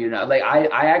that, or do you not? Like,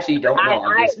 I actually don't know.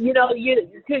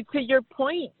 To your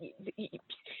point,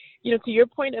 to your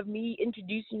point of me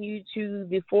introducing you to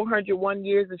the 401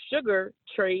 years of sugar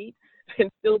trade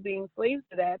and still being slaves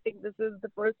to that, I think this is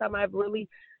the first time I've really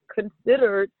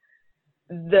considered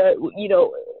it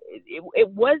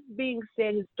was being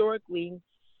said historically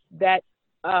that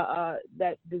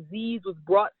that disease was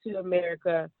brought to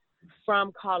America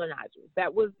from colonizers.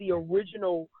 That was the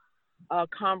original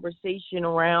conversation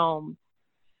around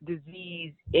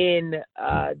disease in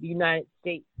the United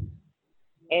States.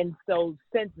 And so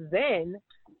since then,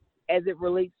 as it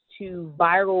relates to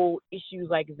viral issues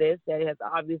like this that has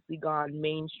obviously gone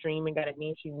mainstream and got a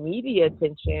mainstream media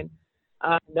attention,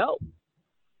 no,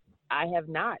 I have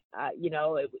not.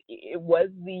 It was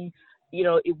the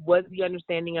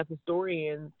understanding of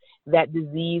historians that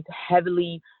disease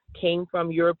heavily came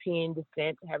from European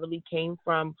descent, heavily came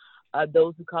from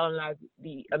those who colonized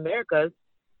the Americas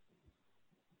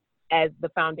as the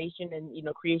foundation and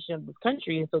creation of this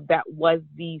country. And so that was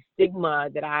the stigma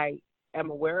that I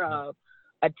am aware of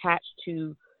attached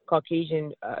to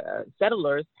Caucasian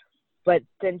settlers. But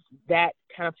since that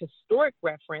kind of historic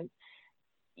reference,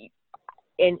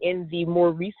 in the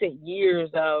more recent years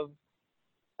of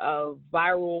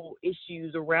viral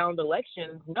issues around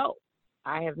elections, no,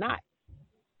 I have not.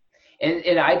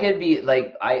 And I could be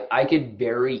like, I could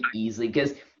very easily,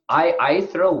 because I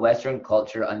throw Western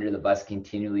culture under the bus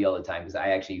continually all the time, because I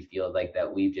actually feel like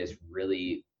that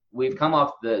we've come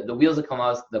off the wheels have come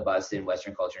off the bus in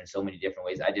Western culture in so many different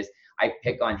ways. I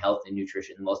pick on health and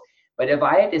nutrition the most. But if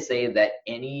I had to say that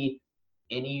any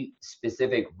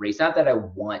specific race, not that I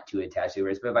want to attach to a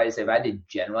race, but if I had to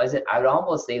generalize it, I would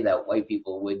almost say that white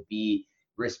people would be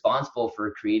responsible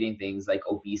for creating things like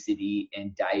obesity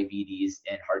and diabetes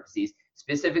and heart disease,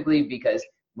 specifically because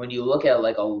when you look at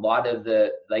like a lot of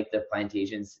the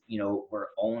plantations, were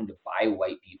owned by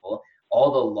white people.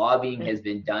 All the lobbying has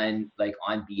been done like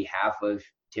on behalf of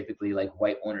typically like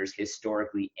white owners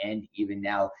historically and even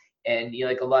now. And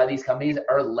like a lot of these companies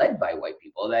are led by white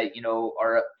people that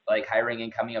are like hiring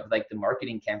and coming up with like the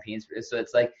marketing campaigns for this. So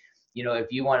it's like, if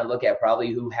you want to look at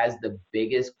probably who has the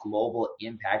biggest global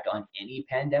impact on any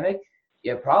pandemic,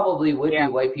 it probably would be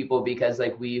white people, because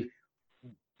we've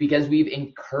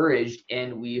encouraged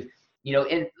and we've,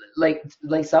 and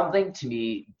like something to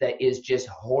me that is just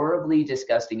horribly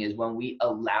disgusting is when we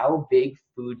allow big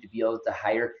food to be able to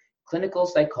hire clinical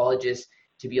psychologists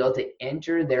to be able to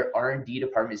enter their R&D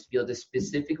departments, to be able to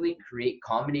specifically create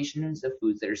combinations of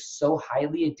foods that are so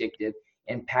highly addictive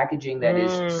and packaging that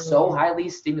is so highly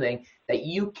stimulating that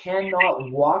you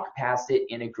cannot walk past it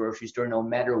in a grocery store, no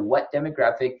matter what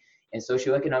demographic and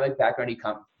socioeconomic background you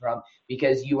come from,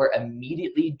 because you are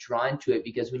immediately drawn to it.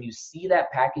 Because when you see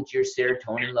that package, your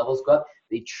serotonin levels go up.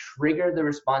 They trigger the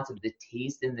response of the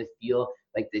taste and the feel,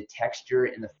 like the texture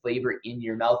and the flavor in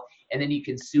your mouth, and then you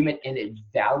consume it and it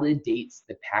validates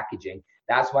the packaging.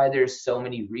 That's why there's so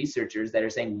many researchers that are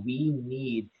saying we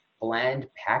need bland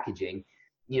packaging.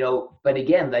 But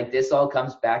again, like this all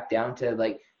comes back down to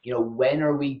like, when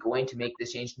are we going to make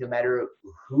this change, no matter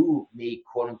who may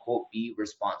quote unquote be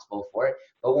responsible for it.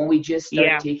 But when we just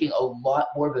start taking a lot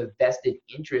more of a vested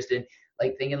interest in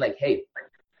like thinking like, hey,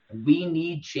 we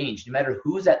need change, no matter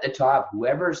who's at the top,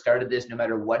 whoever started this, no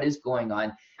matter what is going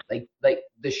on, like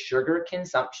the sugar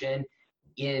consumption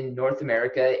in North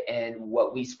America and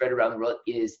what we spread around the world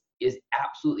is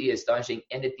absolutely astonishing.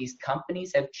 And if these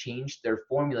companies have changed their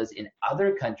formulas in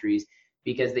other countries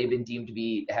because they've been deemed to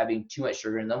be having too much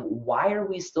sugar in them, why are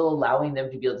we still allowing them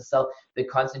to be able to sell the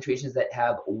concentrations that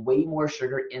have way more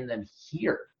sugar in them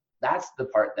here? That's the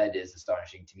part that is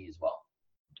astonishing to me as well.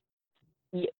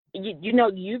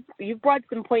 You've brought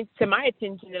some points to my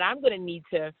attention that I'm going to need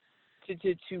to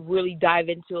really dive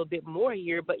into a bit more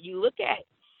here. But you look at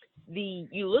the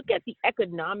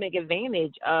economic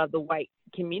advantage of the white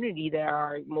community that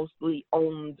are mostly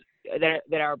owned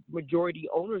that are majority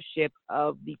ownership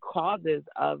of the causes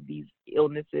of these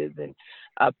illnesses and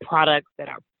products that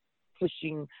are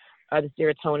pushing the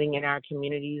serotonin in our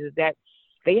communities, is that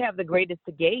they have the greatest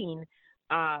to gain,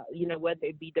 whether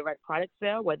it be direct product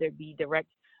sale, whether it be direct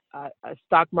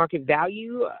stock market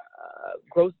value,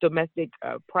 gross domestic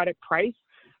product price.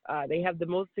 They have the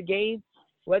most to gain,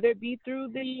 whether it be through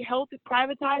the health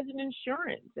privatizing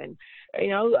insurance and,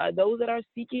 those that are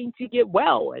seeking to get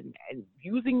well and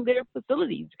using their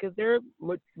facilities because they're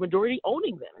majority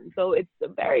owning them. And so it's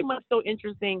very much so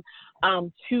interesting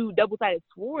two double-sided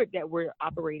sword that we're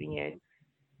operating in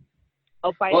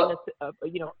of fighting,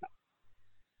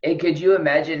 And could you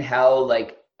imagine how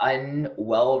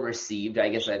unwell received, I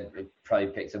guess I probably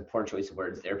picked some poor choice of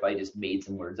words there, probably just made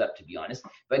some words up to be honest,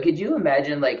 but could you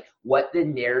imagine what the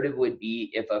narrative would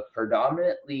be if a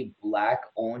predominantly Black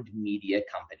owned media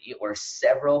company or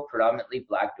several predominantly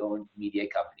Black owned media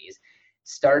companies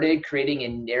started creating a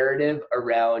narrative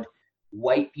around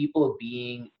white people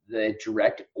being the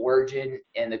direct origin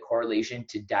and the correlation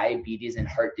to diabetes and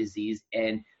heart disease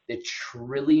and the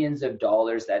trillions of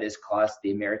dollars that has cost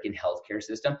the American healthcare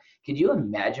system? Could you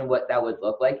imagine what that would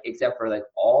look like? Except for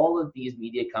all of these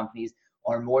media companies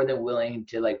are more than willing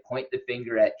to point the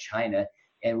finger at China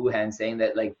and Wuhan, saying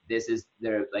that this is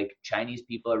their Chinese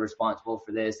people are responsible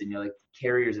for this, and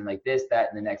carriers and this, that,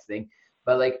 and the next thing.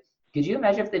 But could you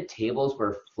imagine if the tables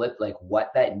were flipped,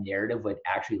 what that narrative would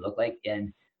actually look like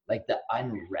and the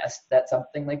unrest that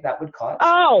something like that would cause?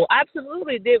 Oh,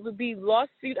 absolutely. There would be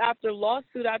lawsuit after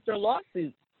lawsuit after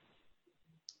lawsuit.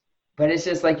 But it's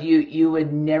just you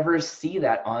would never see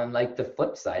that on the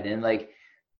flip side. And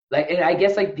and I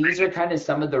guess these are kind of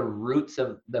some of the roots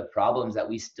of the problems that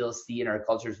we still see in our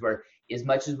cultures, where as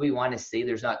much as we want to say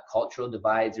there's not cultural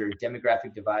divides or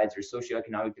demographic divides or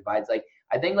socioeconomic divides,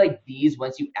 I think these,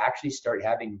 once you actually start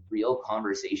having real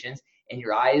conversations and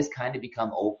your eyes kind of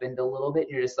become opened a little bit,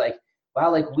 and you're just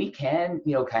wow, we can,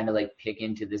 kind of pick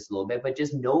into this a little bit, but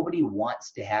just nobody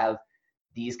wants to have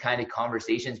these kind of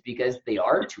conversations because they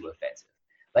are too offensive.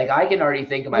 I can already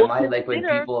think in my mind, when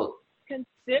people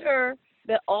consider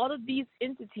that all of these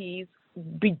entities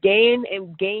began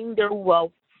and gained their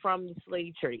wealth from the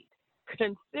slave trade.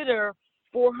 Consider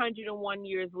 401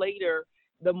 years later,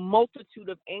 the multitude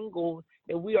of angles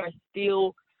that we are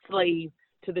still slaves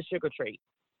to the sugar trade.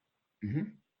 Mm-hmm.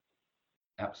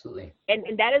 Absolutely. And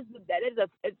that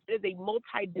is a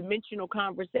multi-dimensional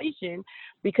conversation,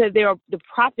 because there are the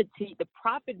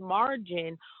profit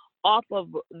margin off of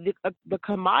the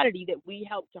commodity that we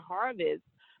helped to harvest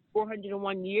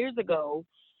 401 years ago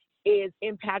is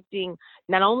impacting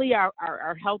not only our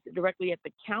health directly at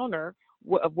the counter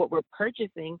of what we're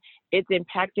purchasing, it's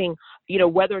impacting,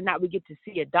 whether or not we get to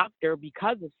see a doctor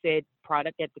because of said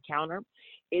product at the counter.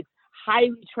 It's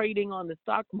highly trading on the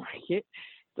stock market.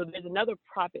 So there's another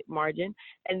profit margin.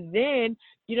 And then,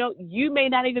 you may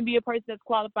not even be a person that's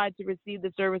qualified to receive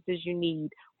the services you need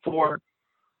for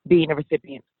being a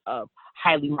recipient of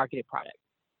highly marketed products.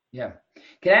 Yeah.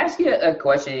 Can I ask you a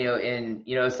question, and,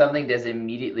 something does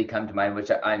immediately come to mind, which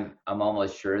I'm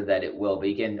almost sure that it will, but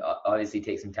you can obviously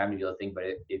take some time to be able to think about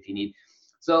it if you need.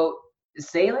 So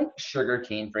say sugar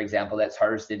cane, for example, that's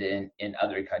harvested in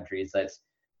other countries. Let's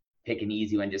pick an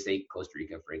easy one, just say Costa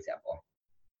Rica, for example.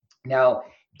 Now,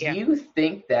 do you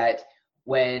think that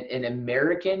when an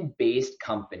American-based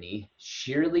company,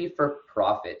 sheerly for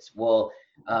profits, will,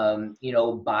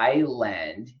 buy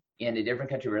land in a different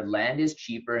country where land is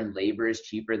cheaper and labor is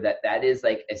cheaper, that is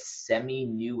a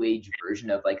semi-new age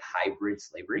version of hybrid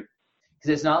slavery? Because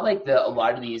it's not a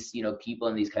lot of these, people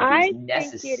in these countries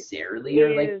necessarily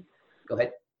are go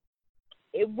ahead.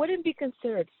 It wouldn't be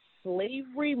considered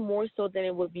slavery more so than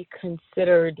it would be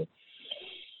considered.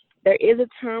 There is a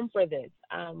term for this.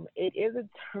 It is a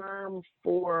term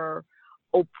for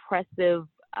oppressive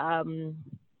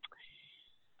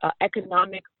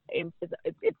economic.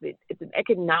 It's an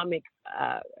economic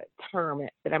term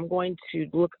that I'm going to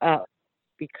look up,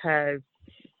 because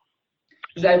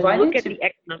I find look at the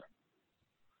economic.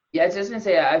 Yeah, I was just going to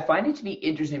say, I find it to be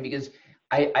interesting because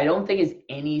I don't think it's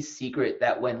any secret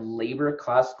that when labor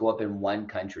costs go up in one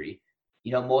country,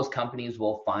 most companies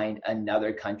will find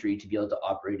another country to be able to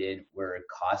operate in where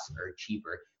costs are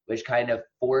cheaper, which kind of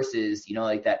forces,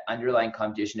 that underlying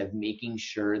competition of making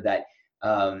sure that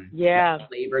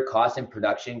labor costs and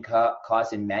production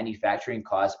costs and manufacturing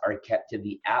costs are kept to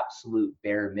the absolute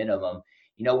bare minimum,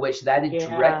 which that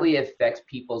directly affects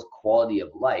people's quality of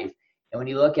life. And when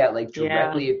you look at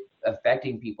directly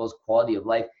affecting people's quality of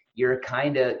life, you're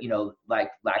kind of,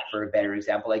 for a better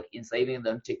example, enslaving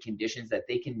them to conditions that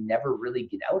they can never really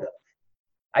get out of.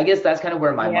 I guess that's kind of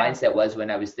where my mindset was when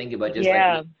I was thinking about just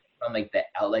from like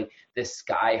the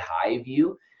sky high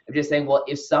view. I'm just saying, well,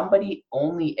 if somebody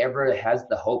only ever has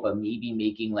the hope of maybe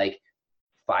making like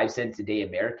 5 cents a day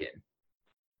American,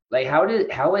 like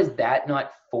how is that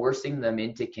not forcing them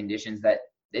into conditions that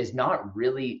is not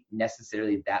really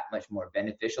necessarily that much more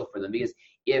beneficial for them? Because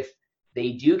if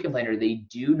they do complain or they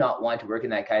do not want to work in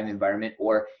that kind of environment,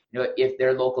 or if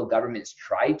their local governments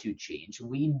try to change,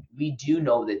 we do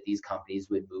know that these companies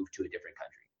would move to a different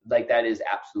country. Like that is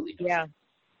absolutely no yeah.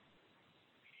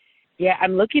 Yeah,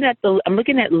 I'm looking at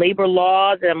labor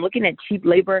laws, and I'm looking at cheap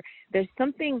labor. There's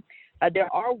something.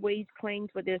 There are wage claims,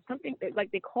 but there's something like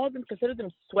they consider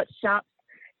them sweatshops.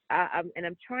 And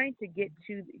I'm trying to get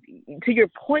to your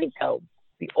point, though.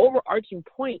 The overarching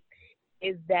point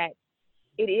is that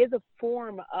it is a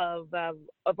form of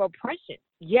oppression.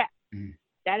 Yes,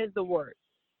 that is the word.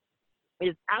 It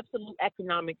is absolute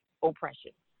economic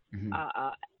oppression,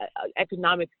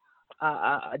 economic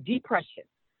depression.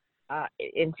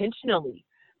 Intentionally,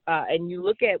 and you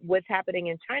look at what's happening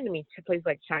in China. I mean, places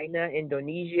like China,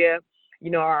 Indonesia,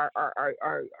 are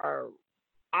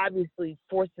obviously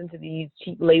forced into these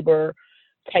cheap labor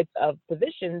types of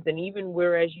positions. And even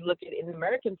whereas you look at in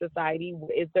American society,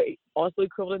 is there also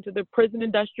equivalent to the prison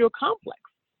industrial complex?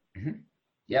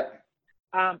 Yep.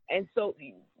 And so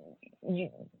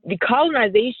the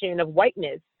colonization of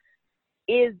whiteness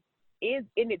is in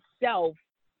itself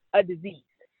a disease.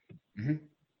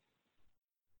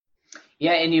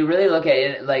 Yeah, and you really look at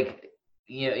it like,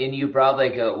 and you brought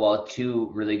like two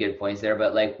really good points there,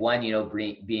 but like one,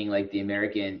 being like the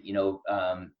American,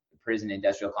 prison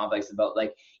industrial complex, about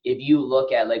like, if you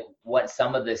look at like what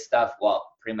some of this stuff, well,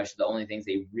 pretty much the only things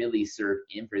they really serve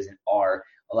in prison are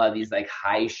a lot of these like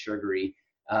high sugary,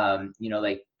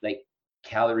 like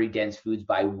calorie dense foods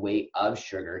by way of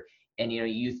sugar. And,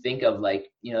 you think of like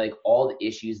all the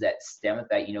issues that stem with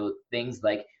that, things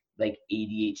like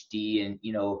ADHD and,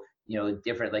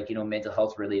 different like, mental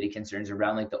health related concerns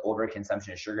around like the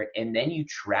overconsumption of sugar. And then you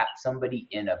trap somebody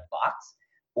in a box,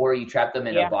 or you trap them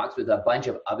in a box with a bunch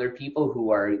of other people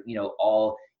who are,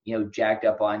 all, jacked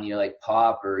up on, like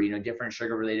pop or, different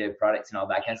sugar related products and all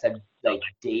that kind of stuff, like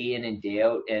day in and day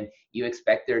out. And you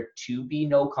expect there to be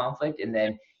no conflict. And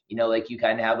then, like you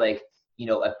kind of have like,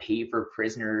 a pay for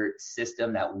prisoner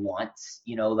system that wants,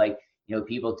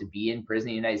 people to be in prison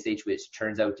in the United States, which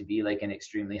turns out to be like an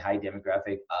extremely high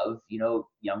demographic of,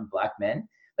 young Black men.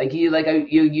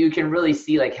 You can really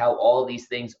see like how all these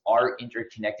things are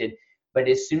interconnected. But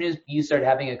as soon as you start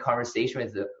having a conversation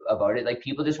about it, like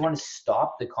people just want to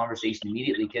stop the conversation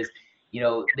immediately, because,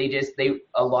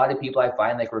 a lot of people I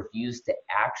find like refuse to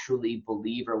actually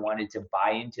believe or wanted to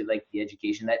buy into like the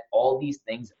education that all these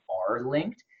things are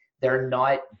linked. They're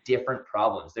not different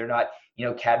problems. They're not,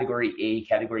 category A,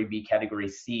 category B, category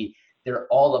C. They're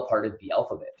all a part of the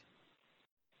alphabet.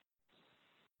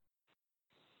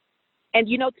 And,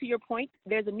 to your point,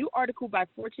 there's a new article by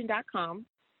Fortune.com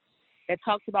that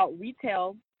talks about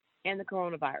retail and the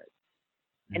coronavirus.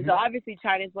 And so obviously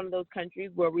China is one of those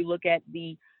countries where we look at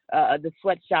the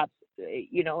sweatshops,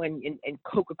 and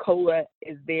Coca-Cola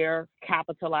is there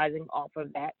capitalizing off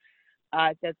of that.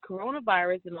 It says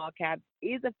coronavirus in all caps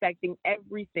is affecting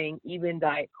everything, even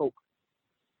Diet Coke.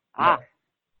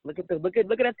 Look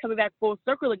at us coming back full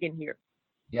circle again here.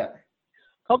 Yeah.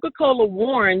 Coca-Cola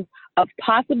warns of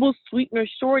possible sweetener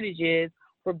shortages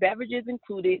for beverages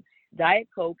included Diet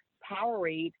Coke,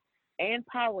 Powerade, and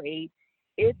Powerade.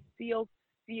 Its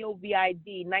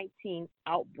COVID-19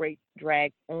 outbreak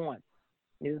drags on.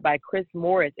 This is by Chris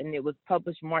Morris, and it was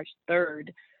published March 3rd,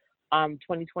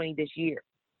 2020 this year.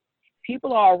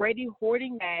 People are already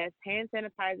hoarding masks, hand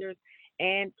sanitizers,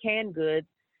 and canned goods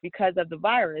because of the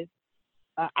virus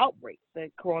outbreak,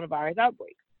 the coronavirus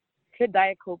outbreak. Could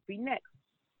Diet Coke be next?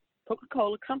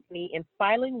 Coca-Cola Company, in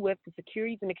filing with the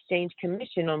Securities and Exchange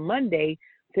Commission on Monday,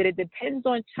 said it depends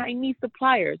on Chinese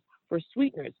suppliers for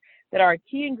sweeteners that are a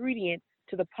key ingredient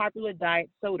to the popular diet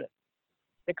soda.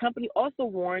 The company also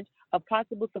warned of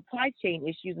possible supply chain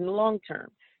issues in the long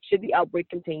term should the outbreak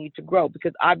continue to grow,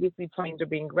 because obviously planes are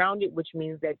being grounded, which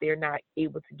means that they're not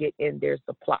able to get in their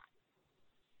supply.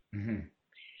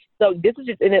 So this is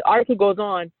just, and the article goes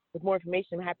on with more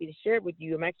information. I'm happy to share it with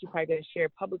you. I'm actually probably going to share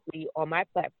it publicly on my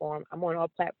platform. I'm on all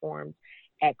platforms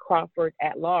at Crawford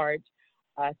at Large,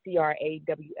 CRAWFORD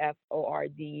at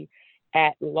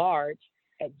Large,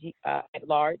 at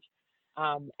Large.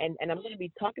 And I'm going to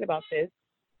be talking about this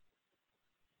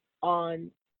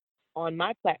on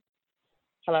my platform.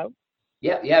 Hello?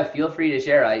 Yeah. Feel free to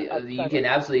share. You can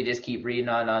absolutely just keep reading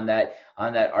on that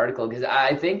article, because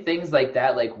I think things like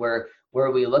that, like where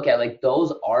we look at like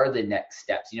those are the next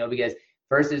steps, because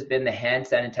first has been the hand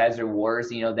sanitizer wars,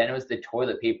 then it was the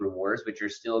toilet paper wars, which are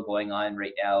still going on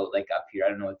right now, like up here. I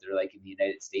don't know what they're like in the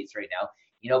United States right now,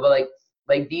 but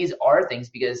like these are things,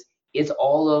 because it's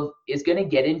going to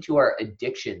get into our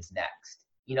addictions next,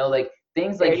 like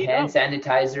things like hand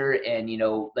sanitizer and,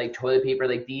 like toilet paper,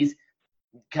 like these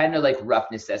kind of like rough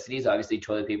necessities, obviously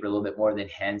toilet paper a little bit more than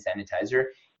hand sanitizer,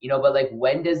 but like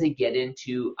when does it get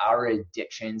into our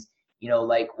addictions?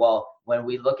 Like, well, when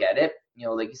we look at it,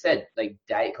 like you said, like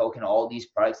Diet Coke and all these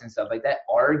products and stuff like that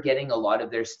are getting a lot of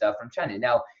their stuff from China.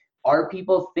 Now, are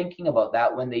people thinking about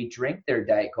that when they drink their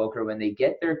Diet Coke or when they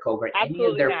get their Coke or any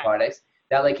of their products,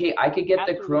 that like, hey, I could get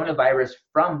the coronavirus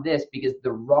from this because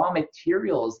the raw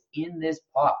materials in this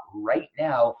pot right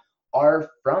now are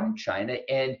from China?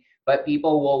 But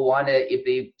people will want to, if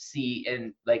they see,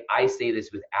 and like I say this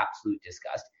with absolute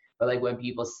disgust, but like when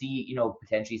people see,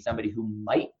 potentially somebody who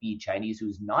might be Chinese,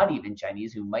 who's not even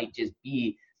Chinese, who might just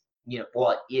be,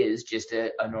 is just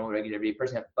a normal, regular everyday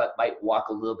person, but might walk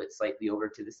a little bit slightly over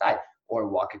to the side or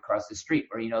walk across the street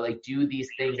or, like do these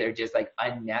things that are just like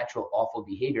unnatural, awful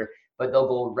behavior, but they'll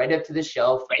go right up to the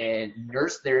shelf and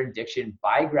nurse their addiction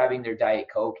by grabbing their Diet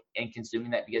Coke and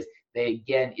consuming that, because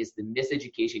it's the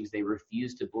miseducation, because they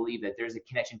refuse to believe that there's a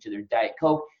connection to their Diet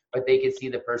Coke, but they can see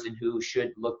the person who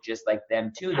should look just like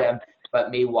them to them,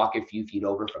 but may walk a few feet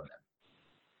over from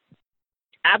them.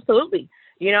 Absolutely.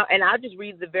 And I'll just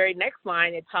read the very next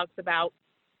line. It talks about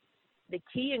the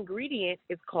key ingredient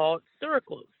is called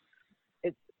sucralose.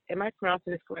 Am I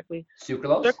pronouncing this correctly?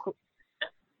 Sucralose?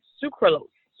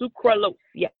 Sucralose,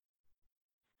 yes.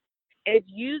 And it's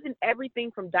used in everything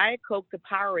from Diet Coke to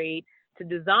Powerade to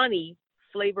Dasani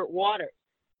flavored water.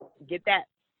 Get that?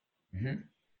 Mm-hmm.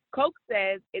 Coke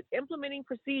says it's implementing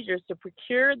procedures to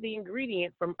procure the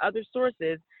ingredient from other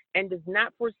sources and does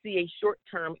not foresee a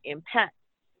short-term impact,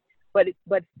 but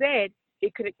said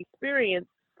it could experience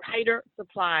tighter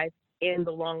supplies in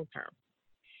the long term.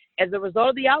 As a result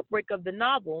of the outbreak of the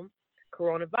novel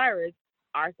coronavirus,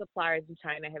 our suppliers in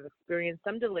China have experienced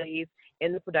some delays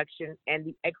in the production and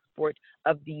the export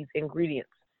of these ingredients.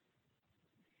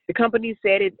 The company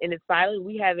said in its filing,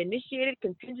 we have initiated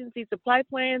contingency supply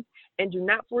plans and do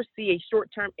not foresee a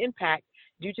short-term impact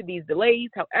due to these delays.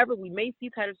 However, we may see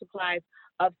tighter supplies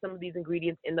of some of these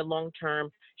ingredients in the long term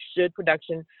should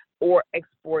production or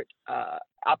export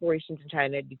operations in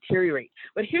China deteriorate.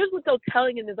 But here's what's so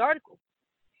telling in this article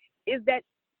is that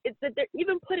they're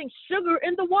even putting sugar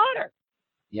in the water.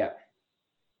 Yeah.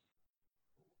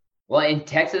 Well, and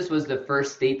Texas was the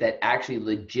first state that actually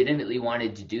legitimately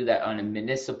wanted to do that on a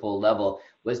municipal level,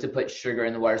 was to put sugar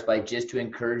in the water supply just to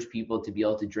encourage people to be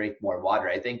able to drink more water.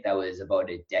 I think that was about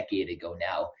a decade ago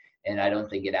now, and I don't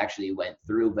think it actually went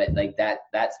through. But like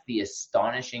that's the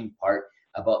astonishing part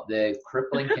about the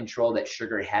crippling control that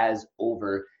sugar has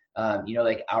over,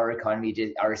 like our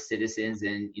economy, our citizens,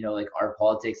 and, like our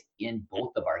politics in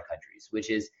both of our countries, which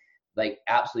is like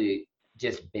absolutely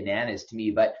just bananas to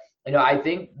me. But I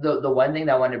think the one thing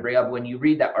that I want to bring up when you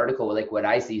read that article, like what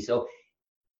I see, so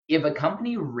if a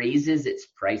company raises its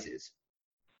prices,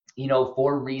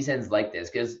 for reasons like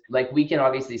this, because like we can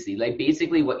obviously see, like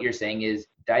basically what you're saying is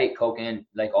Diet Coke and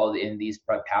like all in these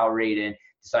Powerade and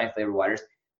Dasani flavored waters,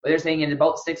 but they're saying in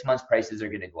about 6 months prices are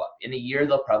going to go up. In a year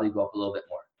they'll probably go up a little bit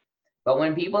more. But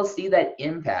when people see that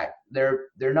impact, they're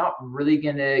not really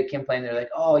going to complain. They're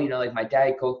like, oh, like my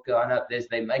Diet Coke gone up this.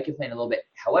 They might complain a little bit.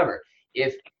 However,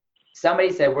 if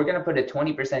somebody said we're going to put a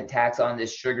 20% tax on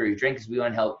this sugary drink because we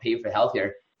want to help pay for healthcare,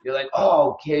 you're like,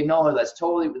 oh, okay, no, that's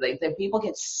totally like that. People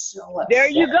get so upset. There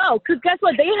you go. Because guess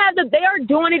what? They are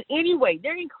doing it anyway.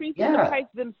 They're increasing the price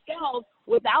themselves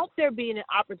without there being an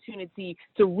opportunity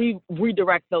to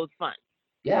redirect those funds.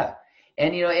 Yeah.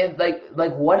 And, and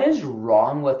like what is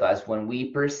wrong with us when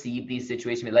we perceive these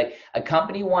situations? Like a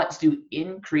company wants to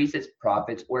increase its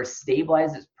profits or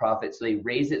stabilize its profits, so they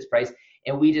raise its price.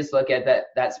 And we just look at that.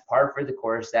 That's par for the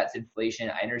course. That's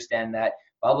inflation. I understand that.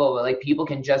 Blah, blah, blah. Like people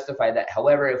can justify that.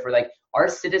 However, if we're like, our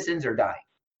citizens are dying,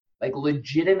 like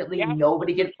legitimately,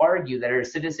 nobody can argue that our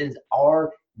citizens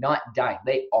are not dying.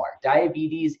 They are.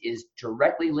 Diabetes is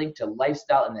directly linked to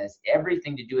lifestyle, and has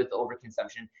everything to do with the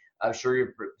overconsumption of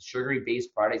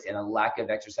sugary-based products and a lack of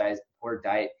exercise, poor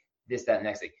diet, this, that, and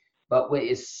next thing. But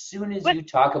as soon as you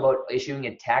talk about issuing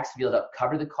a tax to be able to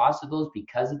cover the cost of those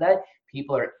because of that,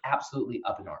 people are absolutely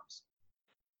up in arms.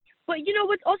 But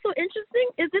what's also interesting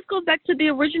is this goes back to the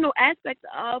original aspect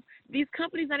of these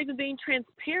companies not even being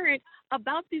transparent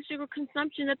about the sugar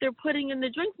consumption that they're putting in the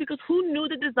drinks, because who knew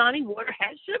that Dasani water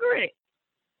had sugar in it?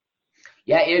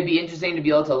 Yeah, it would be interesting to be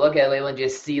able to look at Layla and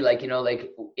just see, like,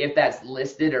 like if that's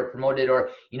listed or promoted,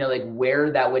 or, like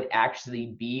where that would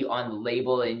actually be on the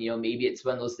label. And, maybe it's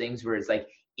one of those things where it's like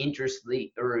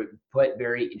interestingly, or put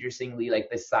very interestingly,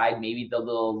 like beside maybe the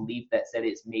little leaf that said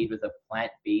it's made with a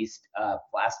plant-based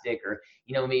plastic, or,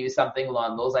 maybe something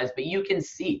along those lines. But you can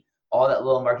see all that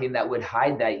little marketing that would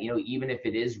hide that, even if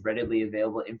it is readily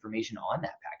available information on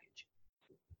that package.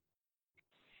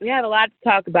 We have a lot to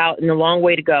talk about and a long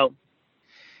way to go.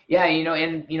 Yeah,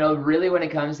 and really when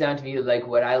it comes down to me, like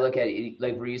what I look at,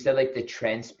 like where you said, like the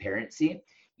transparency,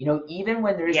 even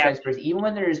when there's transparency, even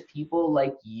when there's people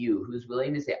like you who's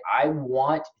willing to say, I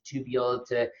want to be able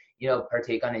to,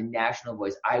 partake on a national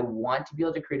voice. I want to be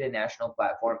able to create a national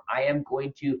platform. I am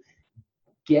going to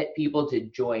get people to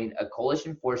join a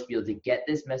coalition force to be able to get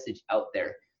this message out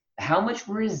there. How much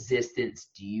resistance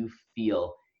do you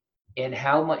feel, and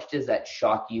how much does that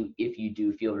shock you if you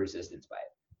do feel resistance by it?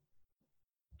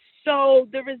 So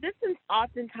the resistance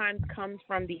oftentimes comes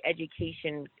from the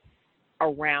education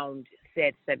around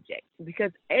said subject,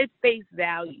 because at face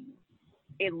value,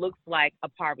 it looks like a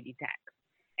poverty tax.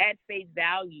 At face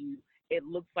value, it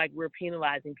looks like we're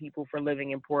penalizing people for living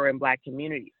in poor and Black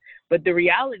communities. But the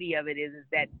reality of it is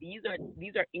that these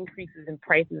are increases in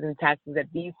prices and taxes that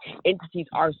these entities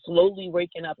are slowly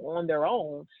waking up on their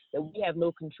own, that we have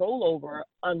no control over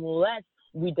unless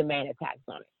we demand a tax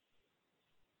on it.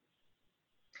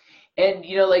 And,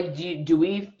 like, do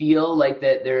we feel like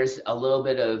that there's a little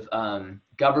bit of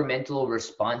governmental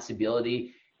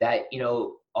responsibility that,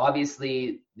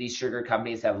 obviously these sugar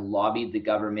companies have lobbied the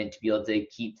government to be able to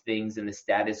keep things in the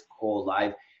status quo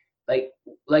alive?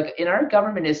 Like in our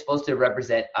government is supposed to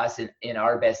represent us in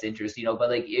our best interest, but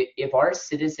like if our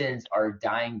citizens are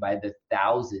dying by the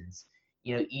thousands,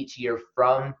 each year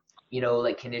from,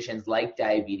 like conditions like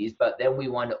diabetes, but then we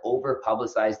want to over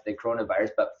publicize the coronavirus,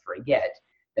 but forget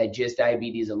that just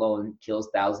diabetes alone kills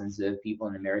thousands of people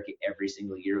in America every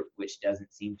single year, which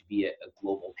doesn't seem to be a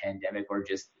global pandemic or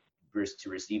just to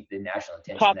receive the national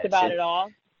attention. Talked about it all.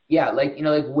 Yeah, like,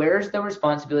 like where's the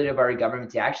responsibility of our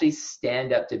government to actually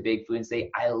stand up to Big Food and say,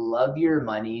 I love your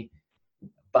money,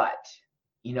 but,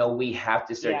 we have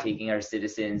to start taking our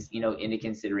citizens, into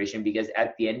consideration, because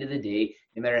at the end of the day,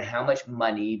 no matter how much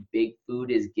money Big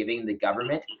Food is giving the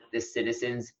government, the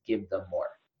citizens give them more.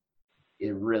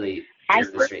 It really I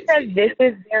think that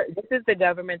this is the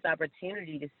government's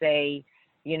opportunity to say,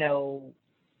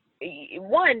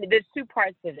 one, there's two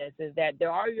parts to this, is that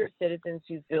there are your citizens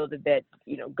who feel that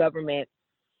government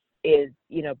is,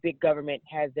 big government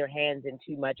has their hands in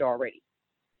too much already.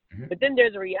 Mm-hmm. But then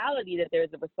there's a reality that there's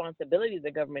a responsibility the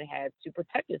government has to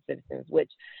protect its citizens, which,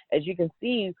 as you can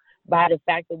see by the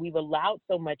fact that we've allowed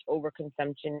so much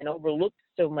overconsumption and overlooked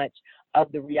so much of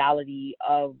the reality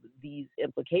of these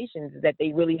implications, is that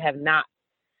they really have not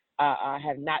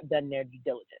done their due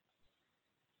diligence.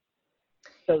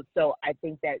 So I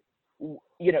think that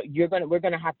we're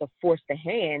gonna have to force the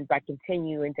hand by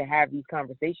continuing to have these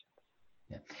conversations.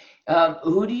 Yeah.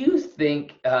 Who do you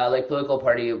think, like political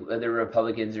party, whether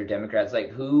Republicans or Democrats, like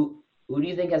who do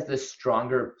you think has the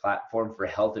stronger platform for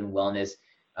health and wellness,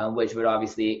 which would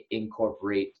obviously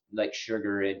incorporate like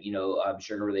sugar and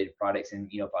sugar related products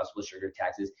and possible sugar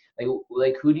taxes?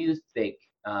 Like who do you think,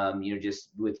 just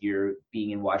with your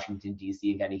being in Washington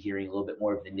D.C. and kind of hearing a little bit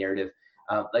more of the narrative,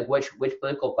 like which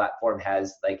political platform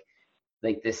has like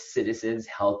the citizens'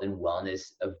 health and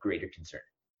wellness of greater concern?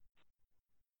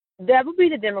 That would be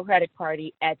the Democratic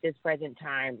Party at this present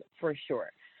time, for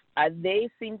sure. They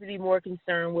seem to be more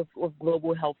concerned with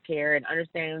global health care and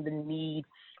understanding the need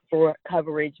for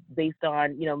coverage based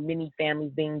on, many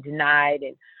families being denied.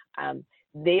 And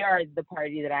they are the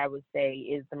party that I would say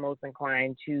is the most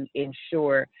inclined to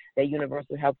ensure that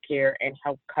universal health care and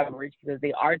health coverage, because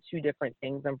they are two different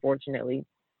things, unfortunately,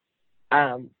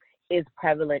 is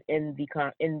prevalent in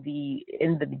the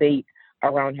debate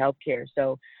around healthcare.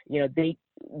 So, they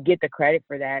get the credit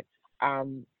for that.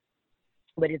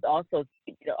 But it's also,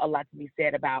 a lot to be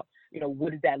said about,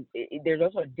 what is that? There's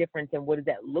also a difference in what does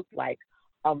that look like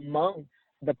among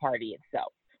the party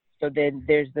itself. So then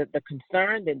there's the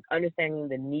concern, then understanding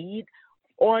the need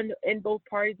in both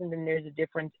parties, and then there's a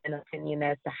difference in opinion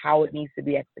as to how it needs to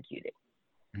be executed.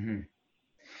 Mm-hmm.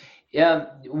 Yeah.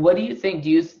 What do you think?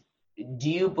 Do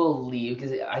you believe,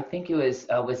 because I think it was,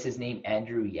 what's his name?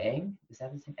 Andrew Yang? Is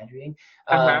that his name? Andrew Yang?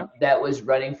 That was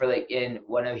running for in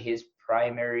one of his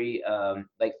primary,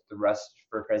 thrust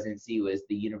for presidency was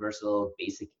the universal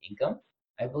basic income,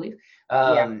 I believe.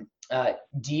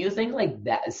 Do you think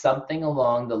that something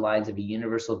along the lines of a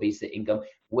universal basic income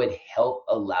would help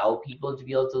allow people to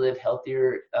be able to live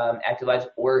healthier, active lives?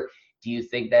 Or do you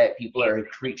think that people are a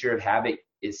creature of habit?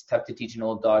 It's tough to teach an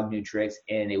old dog new tricks,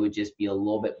 and it would just be a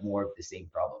little bit more of the same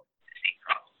problem?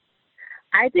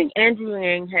 I think Andrew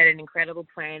Yang had an incredible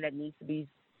plan that needs to be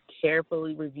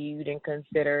carefully reviewed and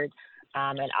considered,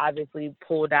 and obviously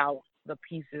pulled out the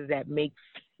pieces that make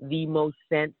the most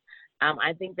sense.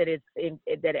 I think that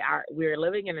we're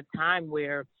living in a time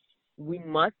where we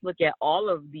must look at all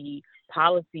of the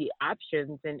policy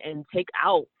options and take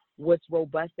out what's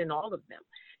robust in all of them.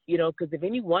 Because if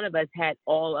any one of us had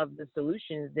all of the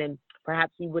solutions, then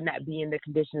perhaps we would not be in the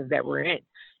conditions that we're in.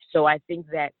 So I think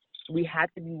that we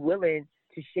have to be willing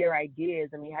to share ideas,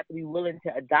 and we have to be willing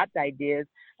to adopt ideas.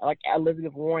 Like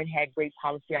Elizabeth Warren had great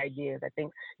policy ideas. I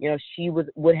think, she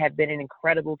would have been an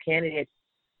incredible candidate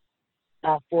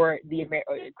for the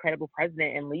incredible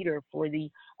president and leader for the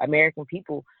American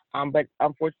people. But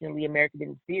unfortunately, America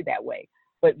didn't see it that way.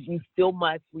 But we still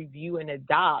must review and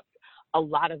adopt a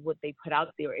lot of what they put out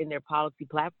there in their policy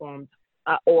platforms,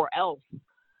 or else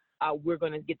we're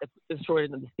going to get the short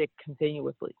end of the stick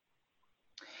continuously.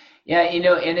 Yeah,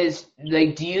 and it's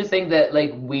like, do you think that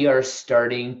like we are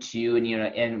starting to,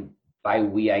 and by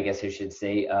we, I guess I should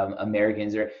say,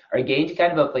 Americans are getting to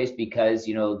kind of a place because,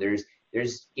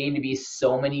 there's going to be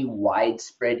so many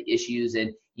widespread issues,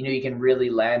 and, you can really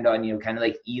land on, kind of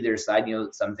like either side.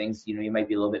 Some things, you might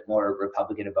be a little bit more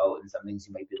Republican about, and some things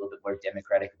you might be a little bit more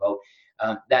Democratic about,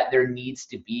 that there needs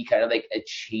to be kind of like a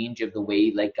change of the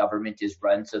way like government is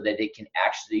run so that it can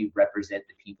actually represent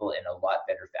the people in a lot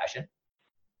better fashion.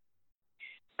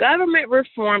 Government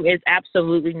reform is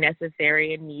absolutely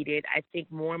necessary and needed. I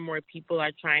think more and more people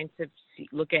are trying to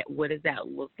look at what does that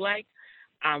look like.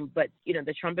 But,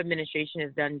 the Trump administration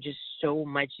has done just so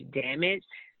much damage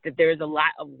that there's a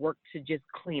lot of work to just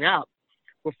clean up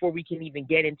before we can even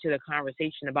get into the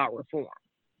conversation about reform.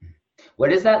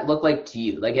 What does that look like to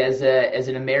you? Like as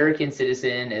an American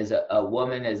citizen, as a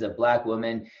woman, as a Black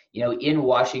woman, in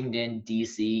Washington,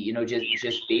 D.C.,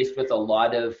 just faced with a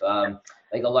lot of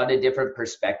different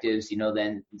perspectives,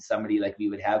 than somebody like me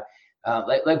would have.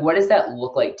 Like what does that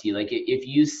look like to you? Like if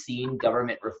you've seen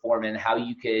government reform and how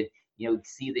you could,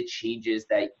 see the changes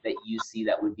that you see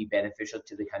that would be beneficial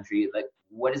to the country, like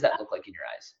what does that look like in your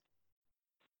eyes?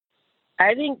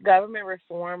 I think government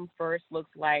reform first looks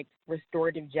like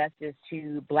restorative justice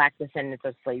to Black descendants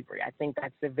of slavery. I think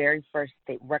that's the very first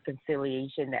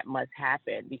reconciliation that must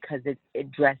happen because it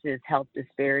addresses health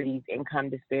disparities, income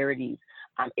disparities.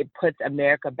 It puts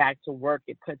America back to work.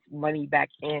 It puts money back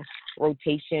in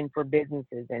rotation for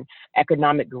businesses and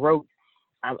economic growth.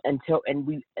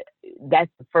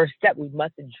 That's the first step. We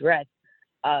must address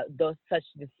those such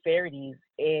disparities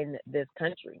in this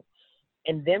country.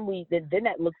 And then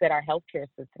that looks at our healthcare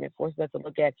system. It forces us to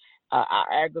look at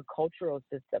our agricultural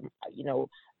system,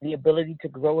 the ability to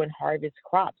grow and harvest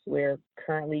crops, where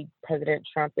currently President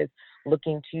Trump is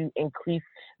looking to increase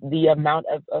the amount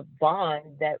of bond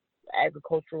that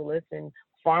agriculturalists and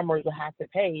farmers will have to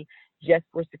pay just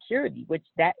for security, which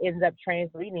that ends up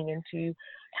translating into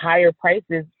higher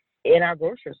prices in our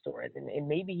grocery stores and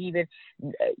maybe even,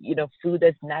 food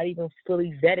that's not even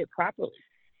fully vetted properly.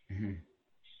 Mm-hmm.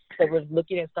 So we're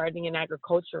looking at starting in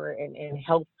agriculture and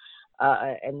health,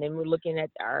 and then we're looking at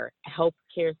our health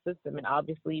care system. And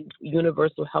obviously,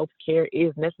 universal health care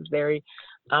is necessary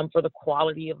for the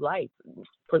quality of life,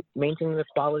 for maintaining the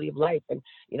quality of life and,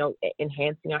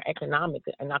 enhancing our economic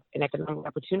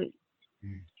opportunities.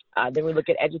 Then we look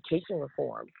at education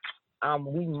reform.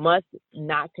 We must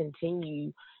not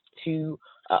continue to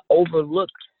overlook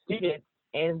students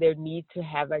and their need to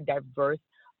have a diverse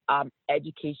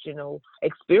educational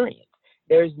experience.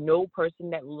 There's no person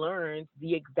that learns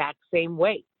the exact same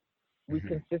way. We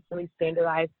consistently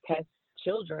standardize test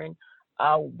children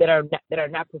that are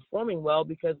not performing well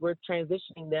because we're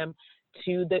transitioning them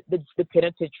to the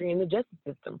penitentiary and the justice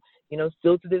system.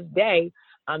 Still to this day,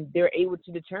 they're able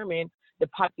to determine the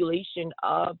population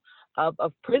of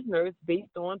prisoners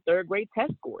based on third grade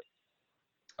test scores.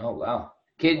 Oh wow!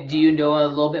 Do you know a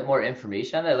little bit more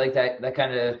information on that? Like that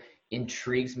kind of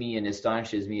intrigues me and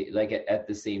astonishes me, like at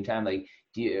the same time. Like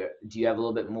do you have a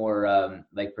little bit more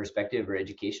like perspective or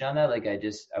education on that? Like I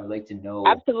would like to know.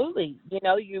 Absolutely.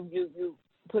 You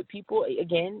put people,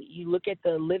 again, you look at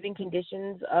the living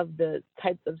conditions of the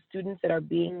types of students that are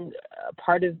being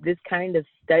part of this kind of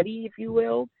study, if you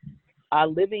will,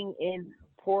 living in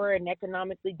poor and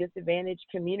economically disadvantaged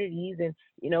communities and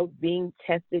being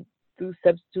tested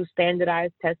through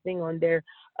standardized testing on their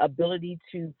ability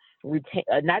to retain,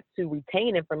 not to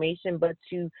retain information, but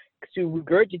to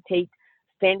regurgitate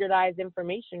standardized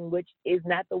information, which is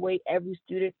not the way every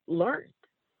student learns.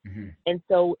 And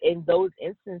so in those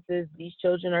instances, these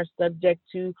children are subject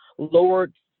to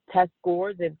lowered test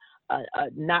scores and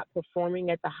not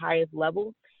performing at the highest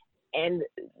level. And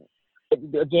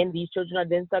again, these children are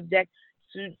then subject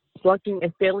to flunking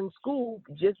and failing school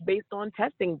just based on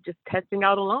testing, just testing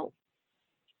out alone.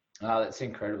 Oh, that's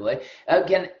incredible.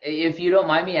 Again, if you don't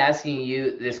mind me asking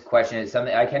you this question, it's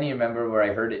something I can't even remember where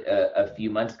I heard it a few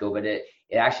months ago, but it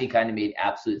actually kind of made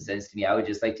absolute sense to me. I would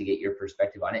just like to get your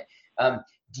perspective on it.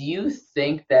 Do you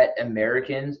think that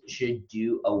Americans should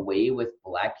do away with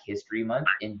Black History Month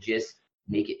and just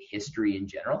make it history in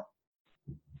general?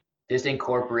 Just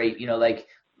incorporate,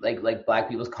 like Black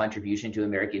people's contribution to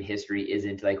American history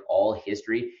isn't like all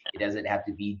history. It doesn't have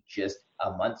to be just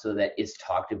a month, so that it's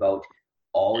talked about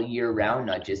all year round,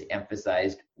 not just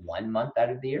emphasized 1 month out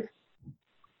of the year?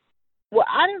 Well,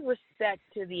 out of respect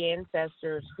to the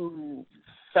ancestors who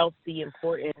felt the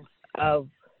importance of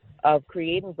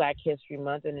creating Black History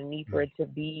Month and the need for it to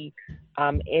be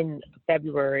in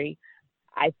February,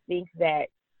 I think that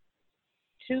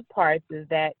two parts is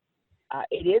that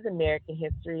it is American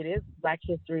history, it is Black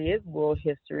history, it is world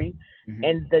history,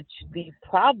 and the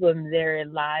problem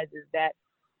therein lies is that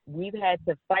we've had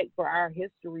to fight for our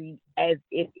history as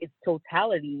its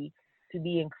totality to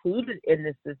be included in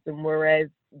the system, whereas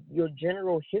your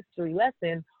general history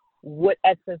lesson would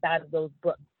X us out of those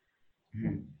books.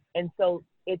 And so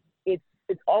it's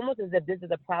almost as if this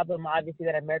is a problem, obviously,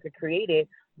 that America created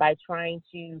by trying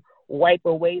to wipe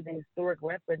away the historic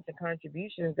reference and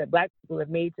contributions that Black people have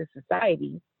made to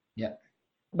society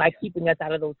by keeping us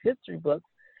out of those history books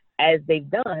as they've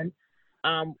done.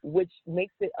 Which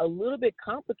makes it a little bit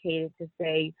complicated to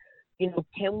say,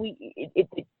 can we, it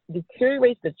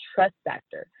deteriorates the trust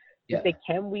factor. To say,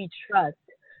 can we trust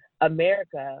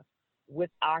America with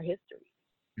our history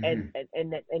and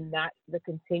not the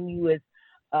continuous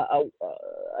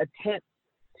attempt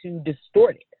to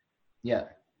distort it? Yeah.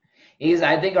 Because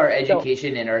I think our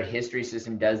education and our history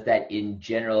system does that in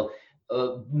general,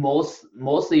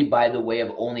 mostly by the way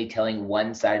of only telling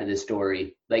one side of the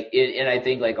story. And I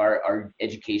think our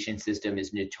education system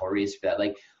is notorious for that.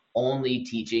 Like only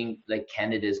teaching like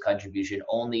Canada's contribution,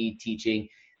 only teaching,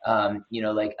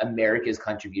 America's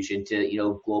contribution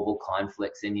to, global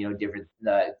conflicts and, different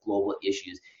global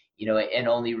issues, and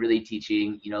only really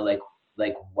teaching,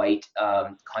 like white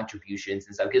contributions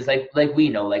and stuff. Because like we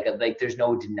know, like there's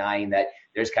no denying that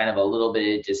there's kind of a little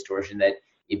bit of distortion that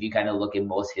if you kind of look in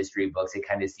most history books, it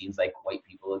kind of seems like white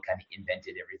people have kind of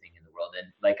invented everything in the world.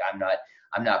 And like, I'm not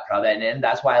proud of that. And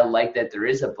that's why I like that there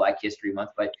is a Black History Month,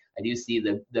 but I do see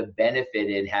the benefit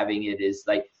in having it is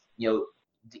like,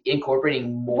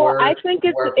 incorporating more, I think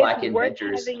more Black it's worth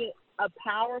inventors. having a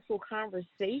powerful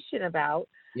conversation about.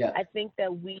 I think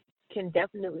that we can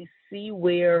definitely see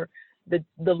where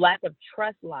the lack of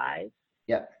trust lies.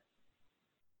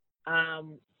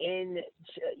 In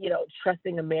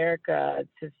trusting America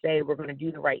to say we're going to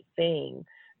do the right thing,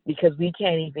 because we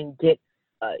can't even get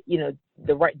do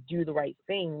the right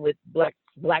thing with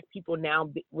black people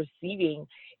now receiving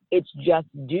its just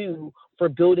due for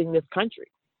building this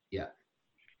country.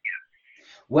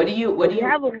 What do you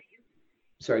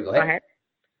sorry, go ahead.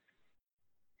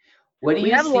 What do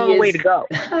you have see a long way to go.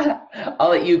 I'll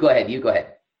let you go ahead. You go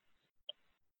ahead.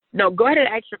 No, go ahead and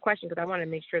ask your question, because I want to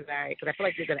make sure that because I feel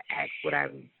like you're going to ask what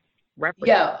I'm referencing.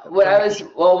 Yeah, what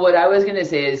I was going to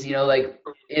say is,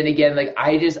 and again, like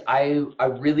I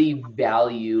really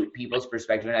value people's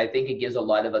perspective, and I think it gives a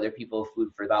lot of other people food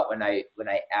for thought when I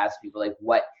ask people like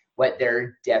what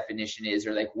their definition is,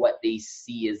 or like what they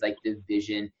see as like the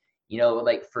vision,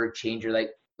 like for change, or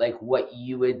like what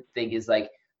you would think is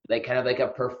like kind of like a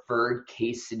preferred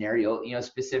case scenario,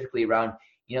 specifically around,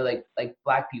 like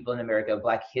Black people in America,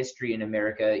 Black history in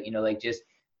America, like just,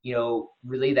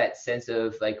 really that sense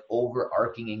of like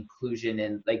overarching inclusion,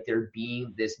 and like there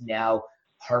being this now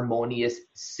harmonious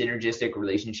synergistic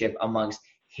relationship amongst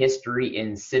history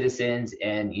and citizens,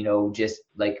 and just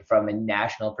like from a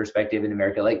national perspective in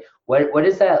America. Like what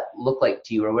does that look like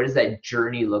to you, or what does that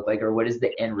journey look like, or what does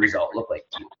the end result look like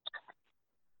to you?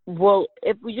 Well,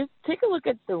 if we just take a look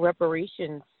at the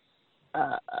reparations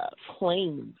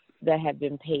claims that have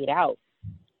been paid out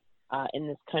in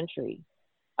this country,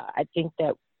 I think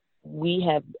that we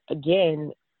have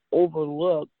again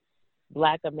overlooked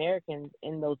Black Americans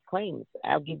in those claims.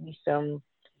 I'll give you some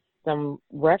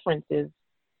references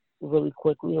really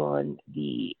quickly on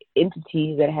the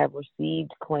entities that have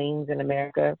received claims in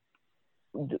America,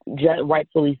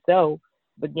 rightfully so.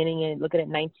 Beginning in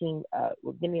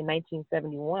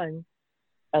 1971,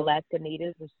 Alaska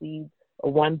Natives received a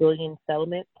 $1 billion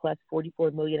settlement plus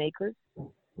 44 million acres.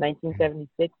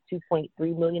 1976,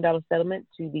 $2.3 million settlement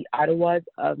to the Ottawas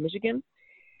of Michigan.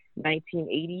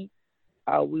 1980,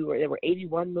 There were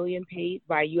 81 million paid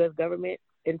by U.S. government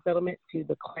in settlement to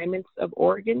the claimants of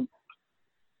Oregon.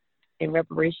 In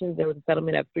reparations, there was a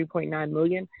settlement of 3.9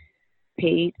 million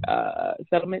paid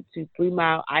settlement to 3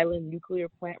 Mile Island nuclear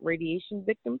plant radiation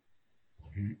victims.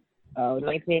 In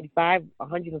 1985,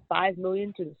 105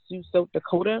 million to the Sioux, South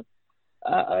Dakota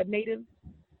natives.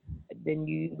 Then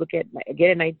you look at,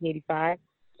 again in 1985,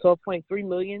 12.3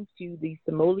 million to the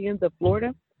Somalians of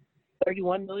Florida,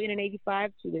 31 million in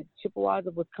 85 to the Chippewas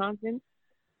of Wisconsin.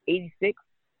 86,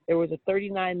 there was a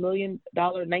 $39 million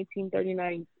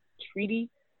 1939 treaty,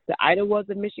 the Idawas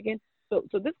of Michigan. So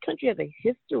this country has a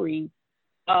history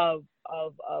of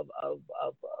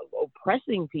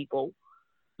oppressing people.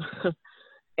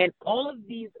 And all of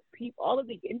these people, all of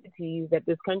these entities that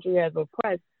this country has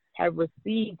oppressed have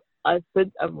received a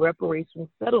sense of reparation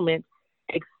settlement,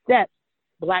 except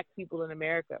Black people in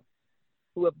America,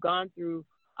 who have gone through,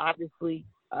 obviously,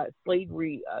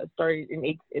 slavery started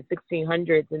in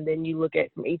 1600s, and then you look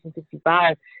at from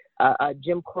 1865,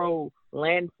 Jim Crow,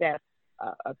 land theft,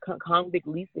 convict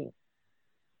leasing.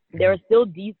 There are still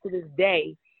deeds to this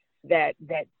day that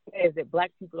says that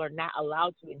Black people are not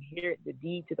allowed to inherit the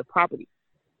deed to the property.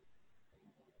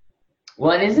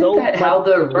 Well, and isn't that how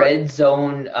the red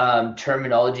zone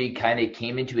terminology kind of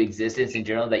came into existence in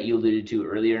general that you alluded to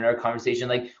earlier in our conversation?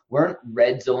 Like, weren't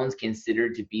red zones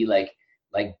considered to be like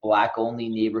Black only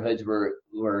neighborhoods where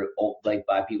like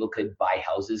Black people could buy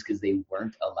houses because they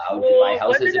weren't allowed to buy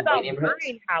houses in white neighborhoods?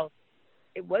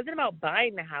 It wasn't about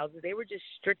buying the houses. They were just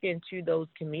stricken to those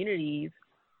communities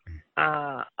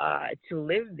to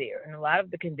live there. And a lot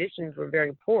of the conditions were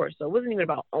very poor. So it wasn't even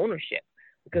about ownership,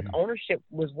 because ownership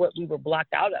was what we were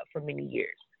blocked out of for many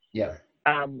years. Yeah.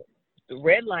 The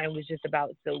red line was just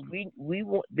about, so we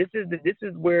want, this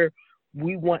is where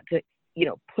we want to,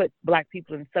 put Black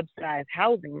people in subsidized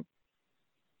housing,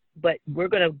 but we're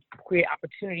going to create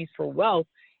opportunities for wealth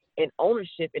and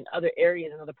ownership in other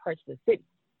areas and other parts of the city.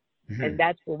 And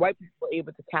that's where white people were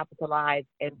able to capitalize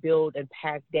and build and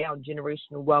pass down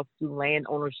generational wealth through land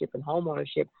ownership and home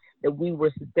ownership that we were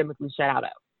systemically shut out of.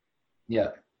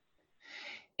 Yeah.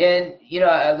 And,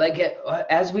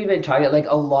 as we've been talking, like,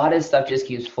 a lot of stuff just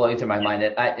keeps flowing through my mind.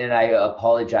 And I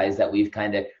apologize that we've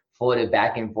kind of floated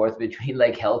back and forth between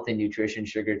like health and nutrition,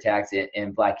 sugar tax,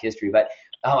 and Black history. But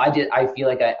I feel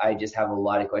like I just have a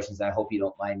lot of questions, and I hope you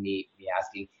don't mind me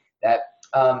asking that.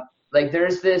 Like,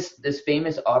 there's this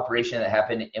famous operation that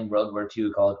happened in World War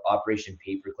II called Operation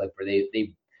Paperclip, where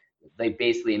they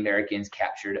basically, Americans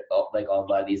captured like a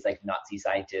lot of these like Nazi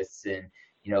scientists, and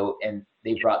and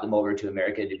they brought them over to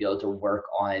America to be able to work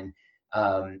on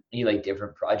like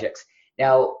different projects.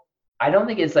 Now, I don't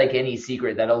think it's like any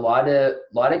secret that a lot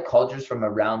of cultures from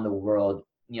around the world,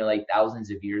 like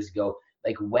thousands of years ago,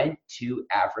 like went to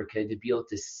Africa to be able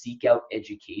to seek out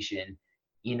education,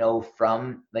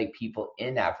 from like people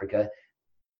in Africa.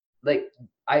 Like,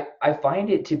 I find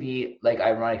it to be like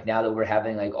ironic now that we're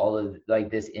having like all of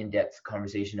like this in-depth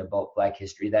conversation about Black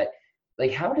history, that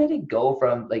like, how did it go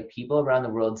from like people around the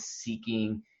world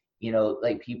seeking,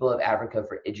 like people of Africa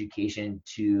for education,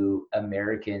 to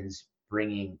Americans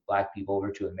bringing Black people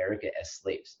over to America as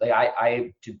slaves? Like,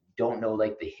 I don't know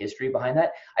like the history behind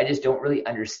that. I just don't really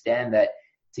understand that.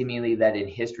 Seemingly that in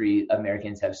history,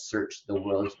 Americans have searched the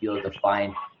world to be able to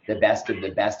find the best of the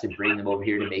best to bring them over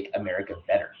here to make America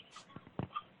better.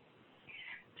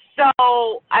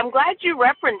 So I'm glad you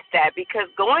referenced that, because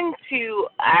going to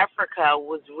Africa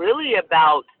was really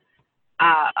about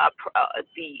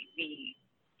the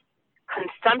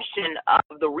consumption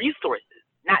of the resources,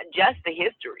 not just the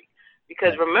history.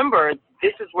 Because remember,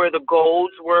 this is where the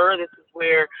golds were. This is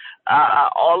where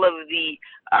all of the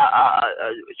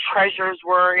treasures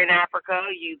were in Africa.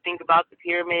 You think about the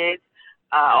pyramids,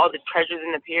 all the treasures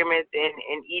in the pyramids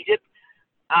in Egypt.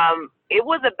 It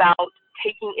was about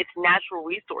taking its natural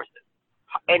resources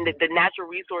and the natural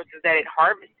resources that it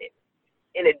harvested,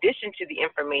 in addition to the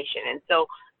information. And so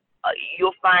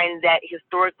you'll find that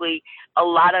historically, a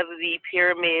lot of the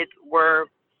pyramids were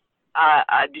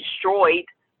destroyed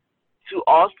to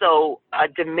also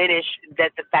diminish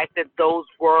that the fact that those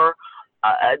were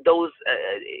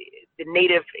the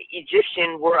native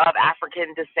Egyptian were of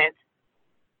African descent,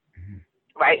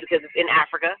 right? Because it's in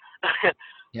Africa.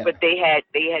 Yeah. But they had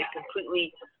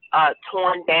completely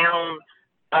torn down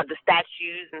the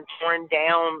statues and torn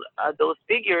down those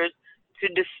figures to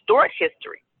distort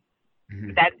history.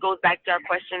 That goes back to our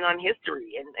question on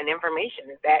history and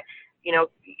information, is that,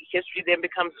 history then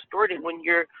becomes distorted when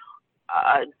you're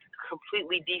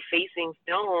completely defacing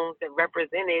stones that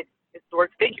represented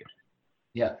historic figures.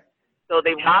 Yeah. So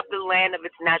they robbed the land of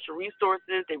its natural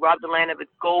resources. They robbed the land of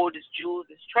its gold, its jewels,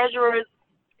 its treasures,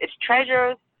 its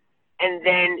treasures, and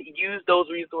then use those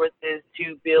resources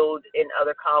to build in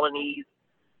other colonies,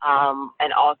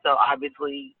 and also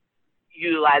obviously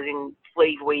utilizing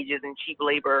slave wages and cheap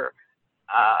labor,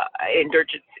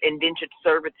 indentured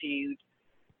servitude,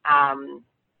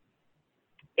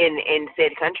 in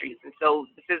said countries. And so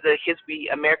this is a history.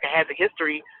 America has a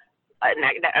history.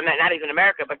 Not even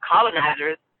America, but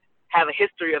colonizers have a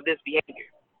history of this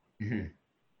behavior,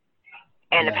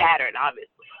 and the pattern,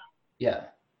 obviously. Yeah.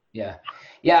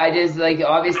 I just like,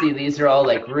 obviously these are all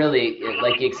like really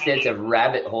like extensive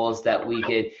rabbit holes that we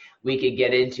could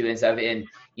get into and stuff. And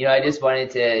I just wanted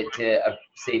to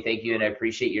say thank you, and I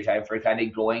appreciate your time for kind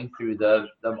of going through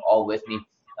them all with me.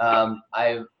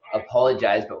 I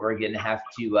apologize, but we're gonna have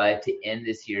to end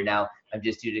this here now. I'm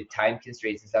just due to time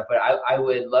constraints and stuff. But I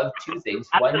would love two things.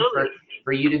 Absolutely. One,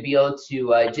 for you to be able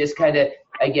to just kind of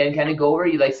go over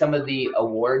like some of the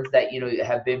awards that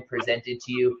have been presented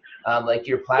to you, like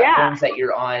your platforms that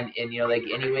you're on, and like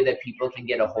any way that people can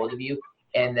get a hold of you.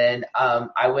 And then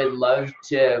I would love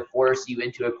to force you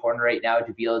into a corner right now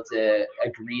to be able to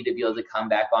agree to be able to come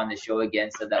back on the show again,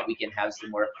 so that we can have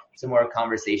some more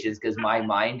conversations, because my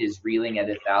mind is reeling at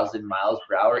 1,000 miles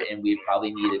per hour, and we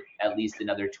probably need at least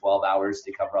another 12 hours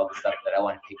to cover all the stuff that I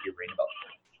want to pick your brain about.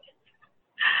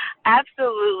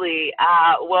 Absolutely.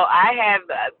 Well, I have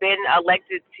been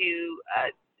elected to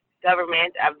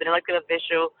government. I've been elected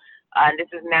official. This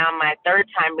is now my third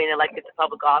time being elected to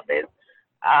public office,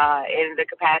 in the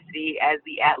capacity as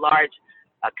the at-large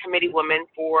committee woman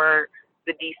for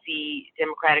the DC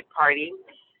Democratic Party.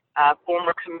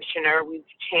 Former commissioner, we've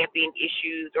championed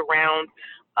issues around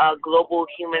global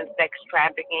human sex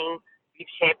trafficking. We've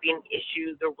championed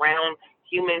issues around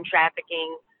human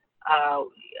trafficking.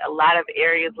 A lot of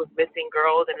areas with missing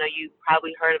girls. I know you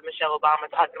probably heard of Michelle Obama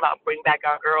talking about Bring Back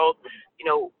Our Girls.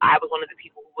 I was one of the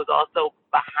people who was also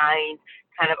behind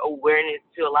kind of awareness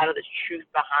to a lot of the truth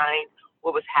behind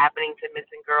what was happening to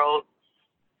missing girls,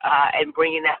 and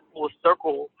bringing that full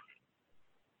circle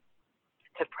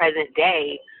to present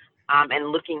day,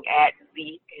 and looking at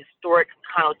the historic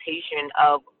connotation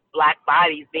of Black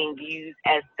bodies being used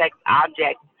as sex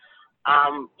objects,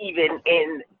 even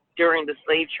during the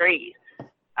slave trade.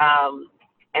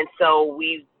 And so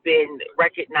we've been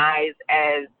recognized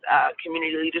as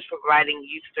community leaders for providing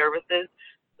youth services.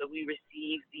 So we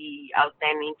received the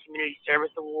Outstanding Community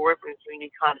Service Award from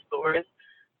Community Connoisseurs,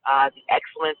 the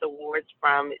Excellence Awards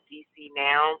from DC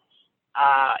Now,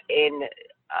 and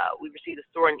we received the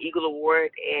Soaring Eagle Award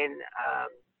in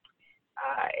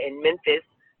Memphis.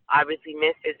 Obviously,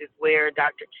 Memphis is where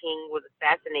Dr. King was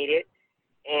assassinated,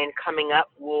 and coming up,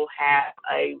 we'll have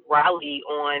a rally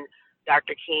on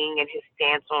Dr. King and his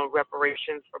stance on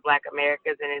reparations for Black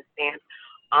Americans and his stance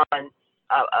on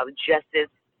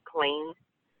justice claims.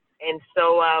 And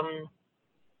so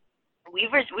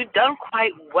we've done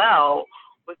quite well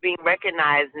with being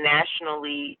recognized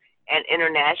nationally and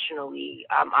internationally.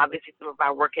 Obviously, some of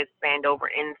our work has spanned over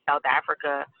in South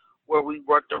Africa, where we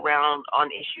worked on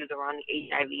issues around the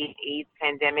HIV and AIDS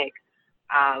pandemic,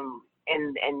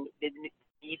 and the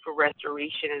need for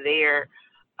restoration there.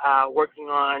 Working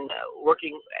on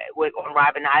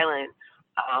Robben Island,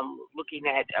 looking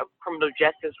at criminal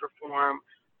justice reform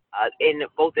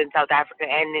both in South Africa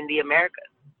and in the Americas.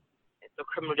 And so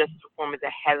criminal justice reform is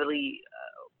a heavily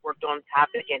worked on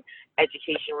topic, and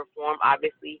education reform,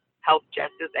 obviously health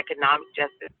justice, economic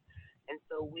justice. And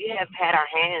so we have had our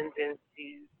hands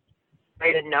into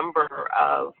quite a number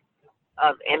of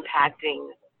impacting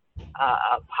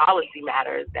policy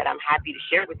matters that I'm happy to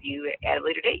share with you at a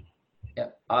later date. Yeah,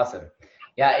 awesome.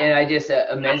 Yeah, and I just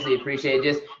immensely appreciate it.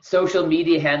 Just social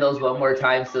media handles one more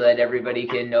time, so that everybody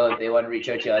can know if they want to reach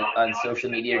out to you on social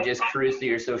media, or just cruise through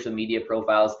your social media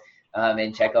profiles,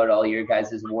 and check out all your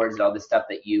guys' awards and all the stuff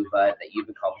that you've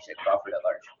accomplished at Crawford at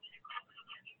Large.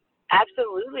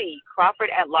 Absolutely. Crawford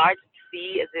at Large,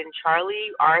 C as in Charlie,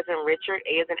 R as in Richard,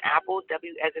 A as in Apple,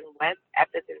 W as in West, F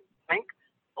as in Frank,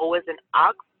 O as in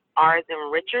Ox, R as in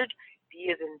Richard,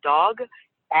 D as in Dog,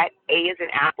 at A as in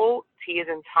Apple, T as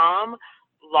in Tom,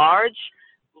 Large,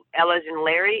 L as in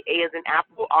Larry, A as in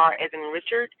Apple, R as in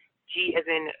Richard, G as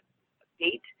in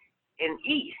Gate, and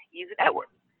E as in Edward.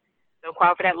 So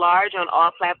Crawford at Large on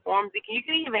all platforms. You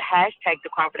can even hashtag the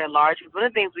Crawford at Large. One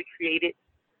of the things we created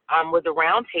was a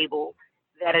roundtable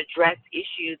that addressed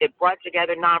issues, that brought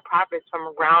together nonprofits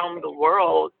from around the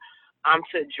world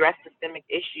to address systemic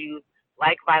issues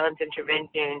like violence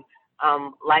intervention,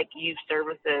 like youth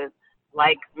services,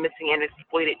 like missing and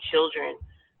exploited children.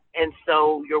 And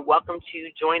so you're welcome to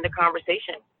join the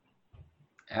conversation.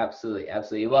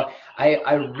 Absolutely. Well,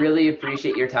 I really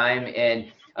appreciate your time.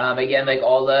 And again, like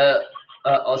all the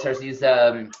All Stars'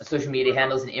 social media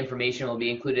handles and information will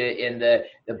be included in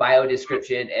the bio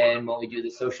description, and when we do the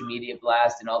social media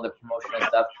blast and all the promotional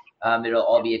stuff, it'll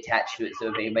all be attached to it. So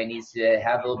if anybody needs to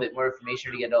have a little bit more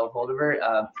information to get a hold of her,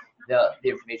 the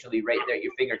information will be right there at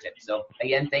your fingertips. So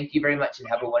again, thank you very much and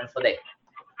have a wonderful day.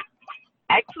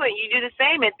 Excellent. You do the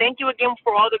same. And thank you again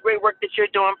for all the great work that you're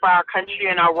doing for our country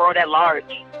and our world at large.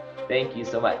 Thank you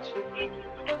so much.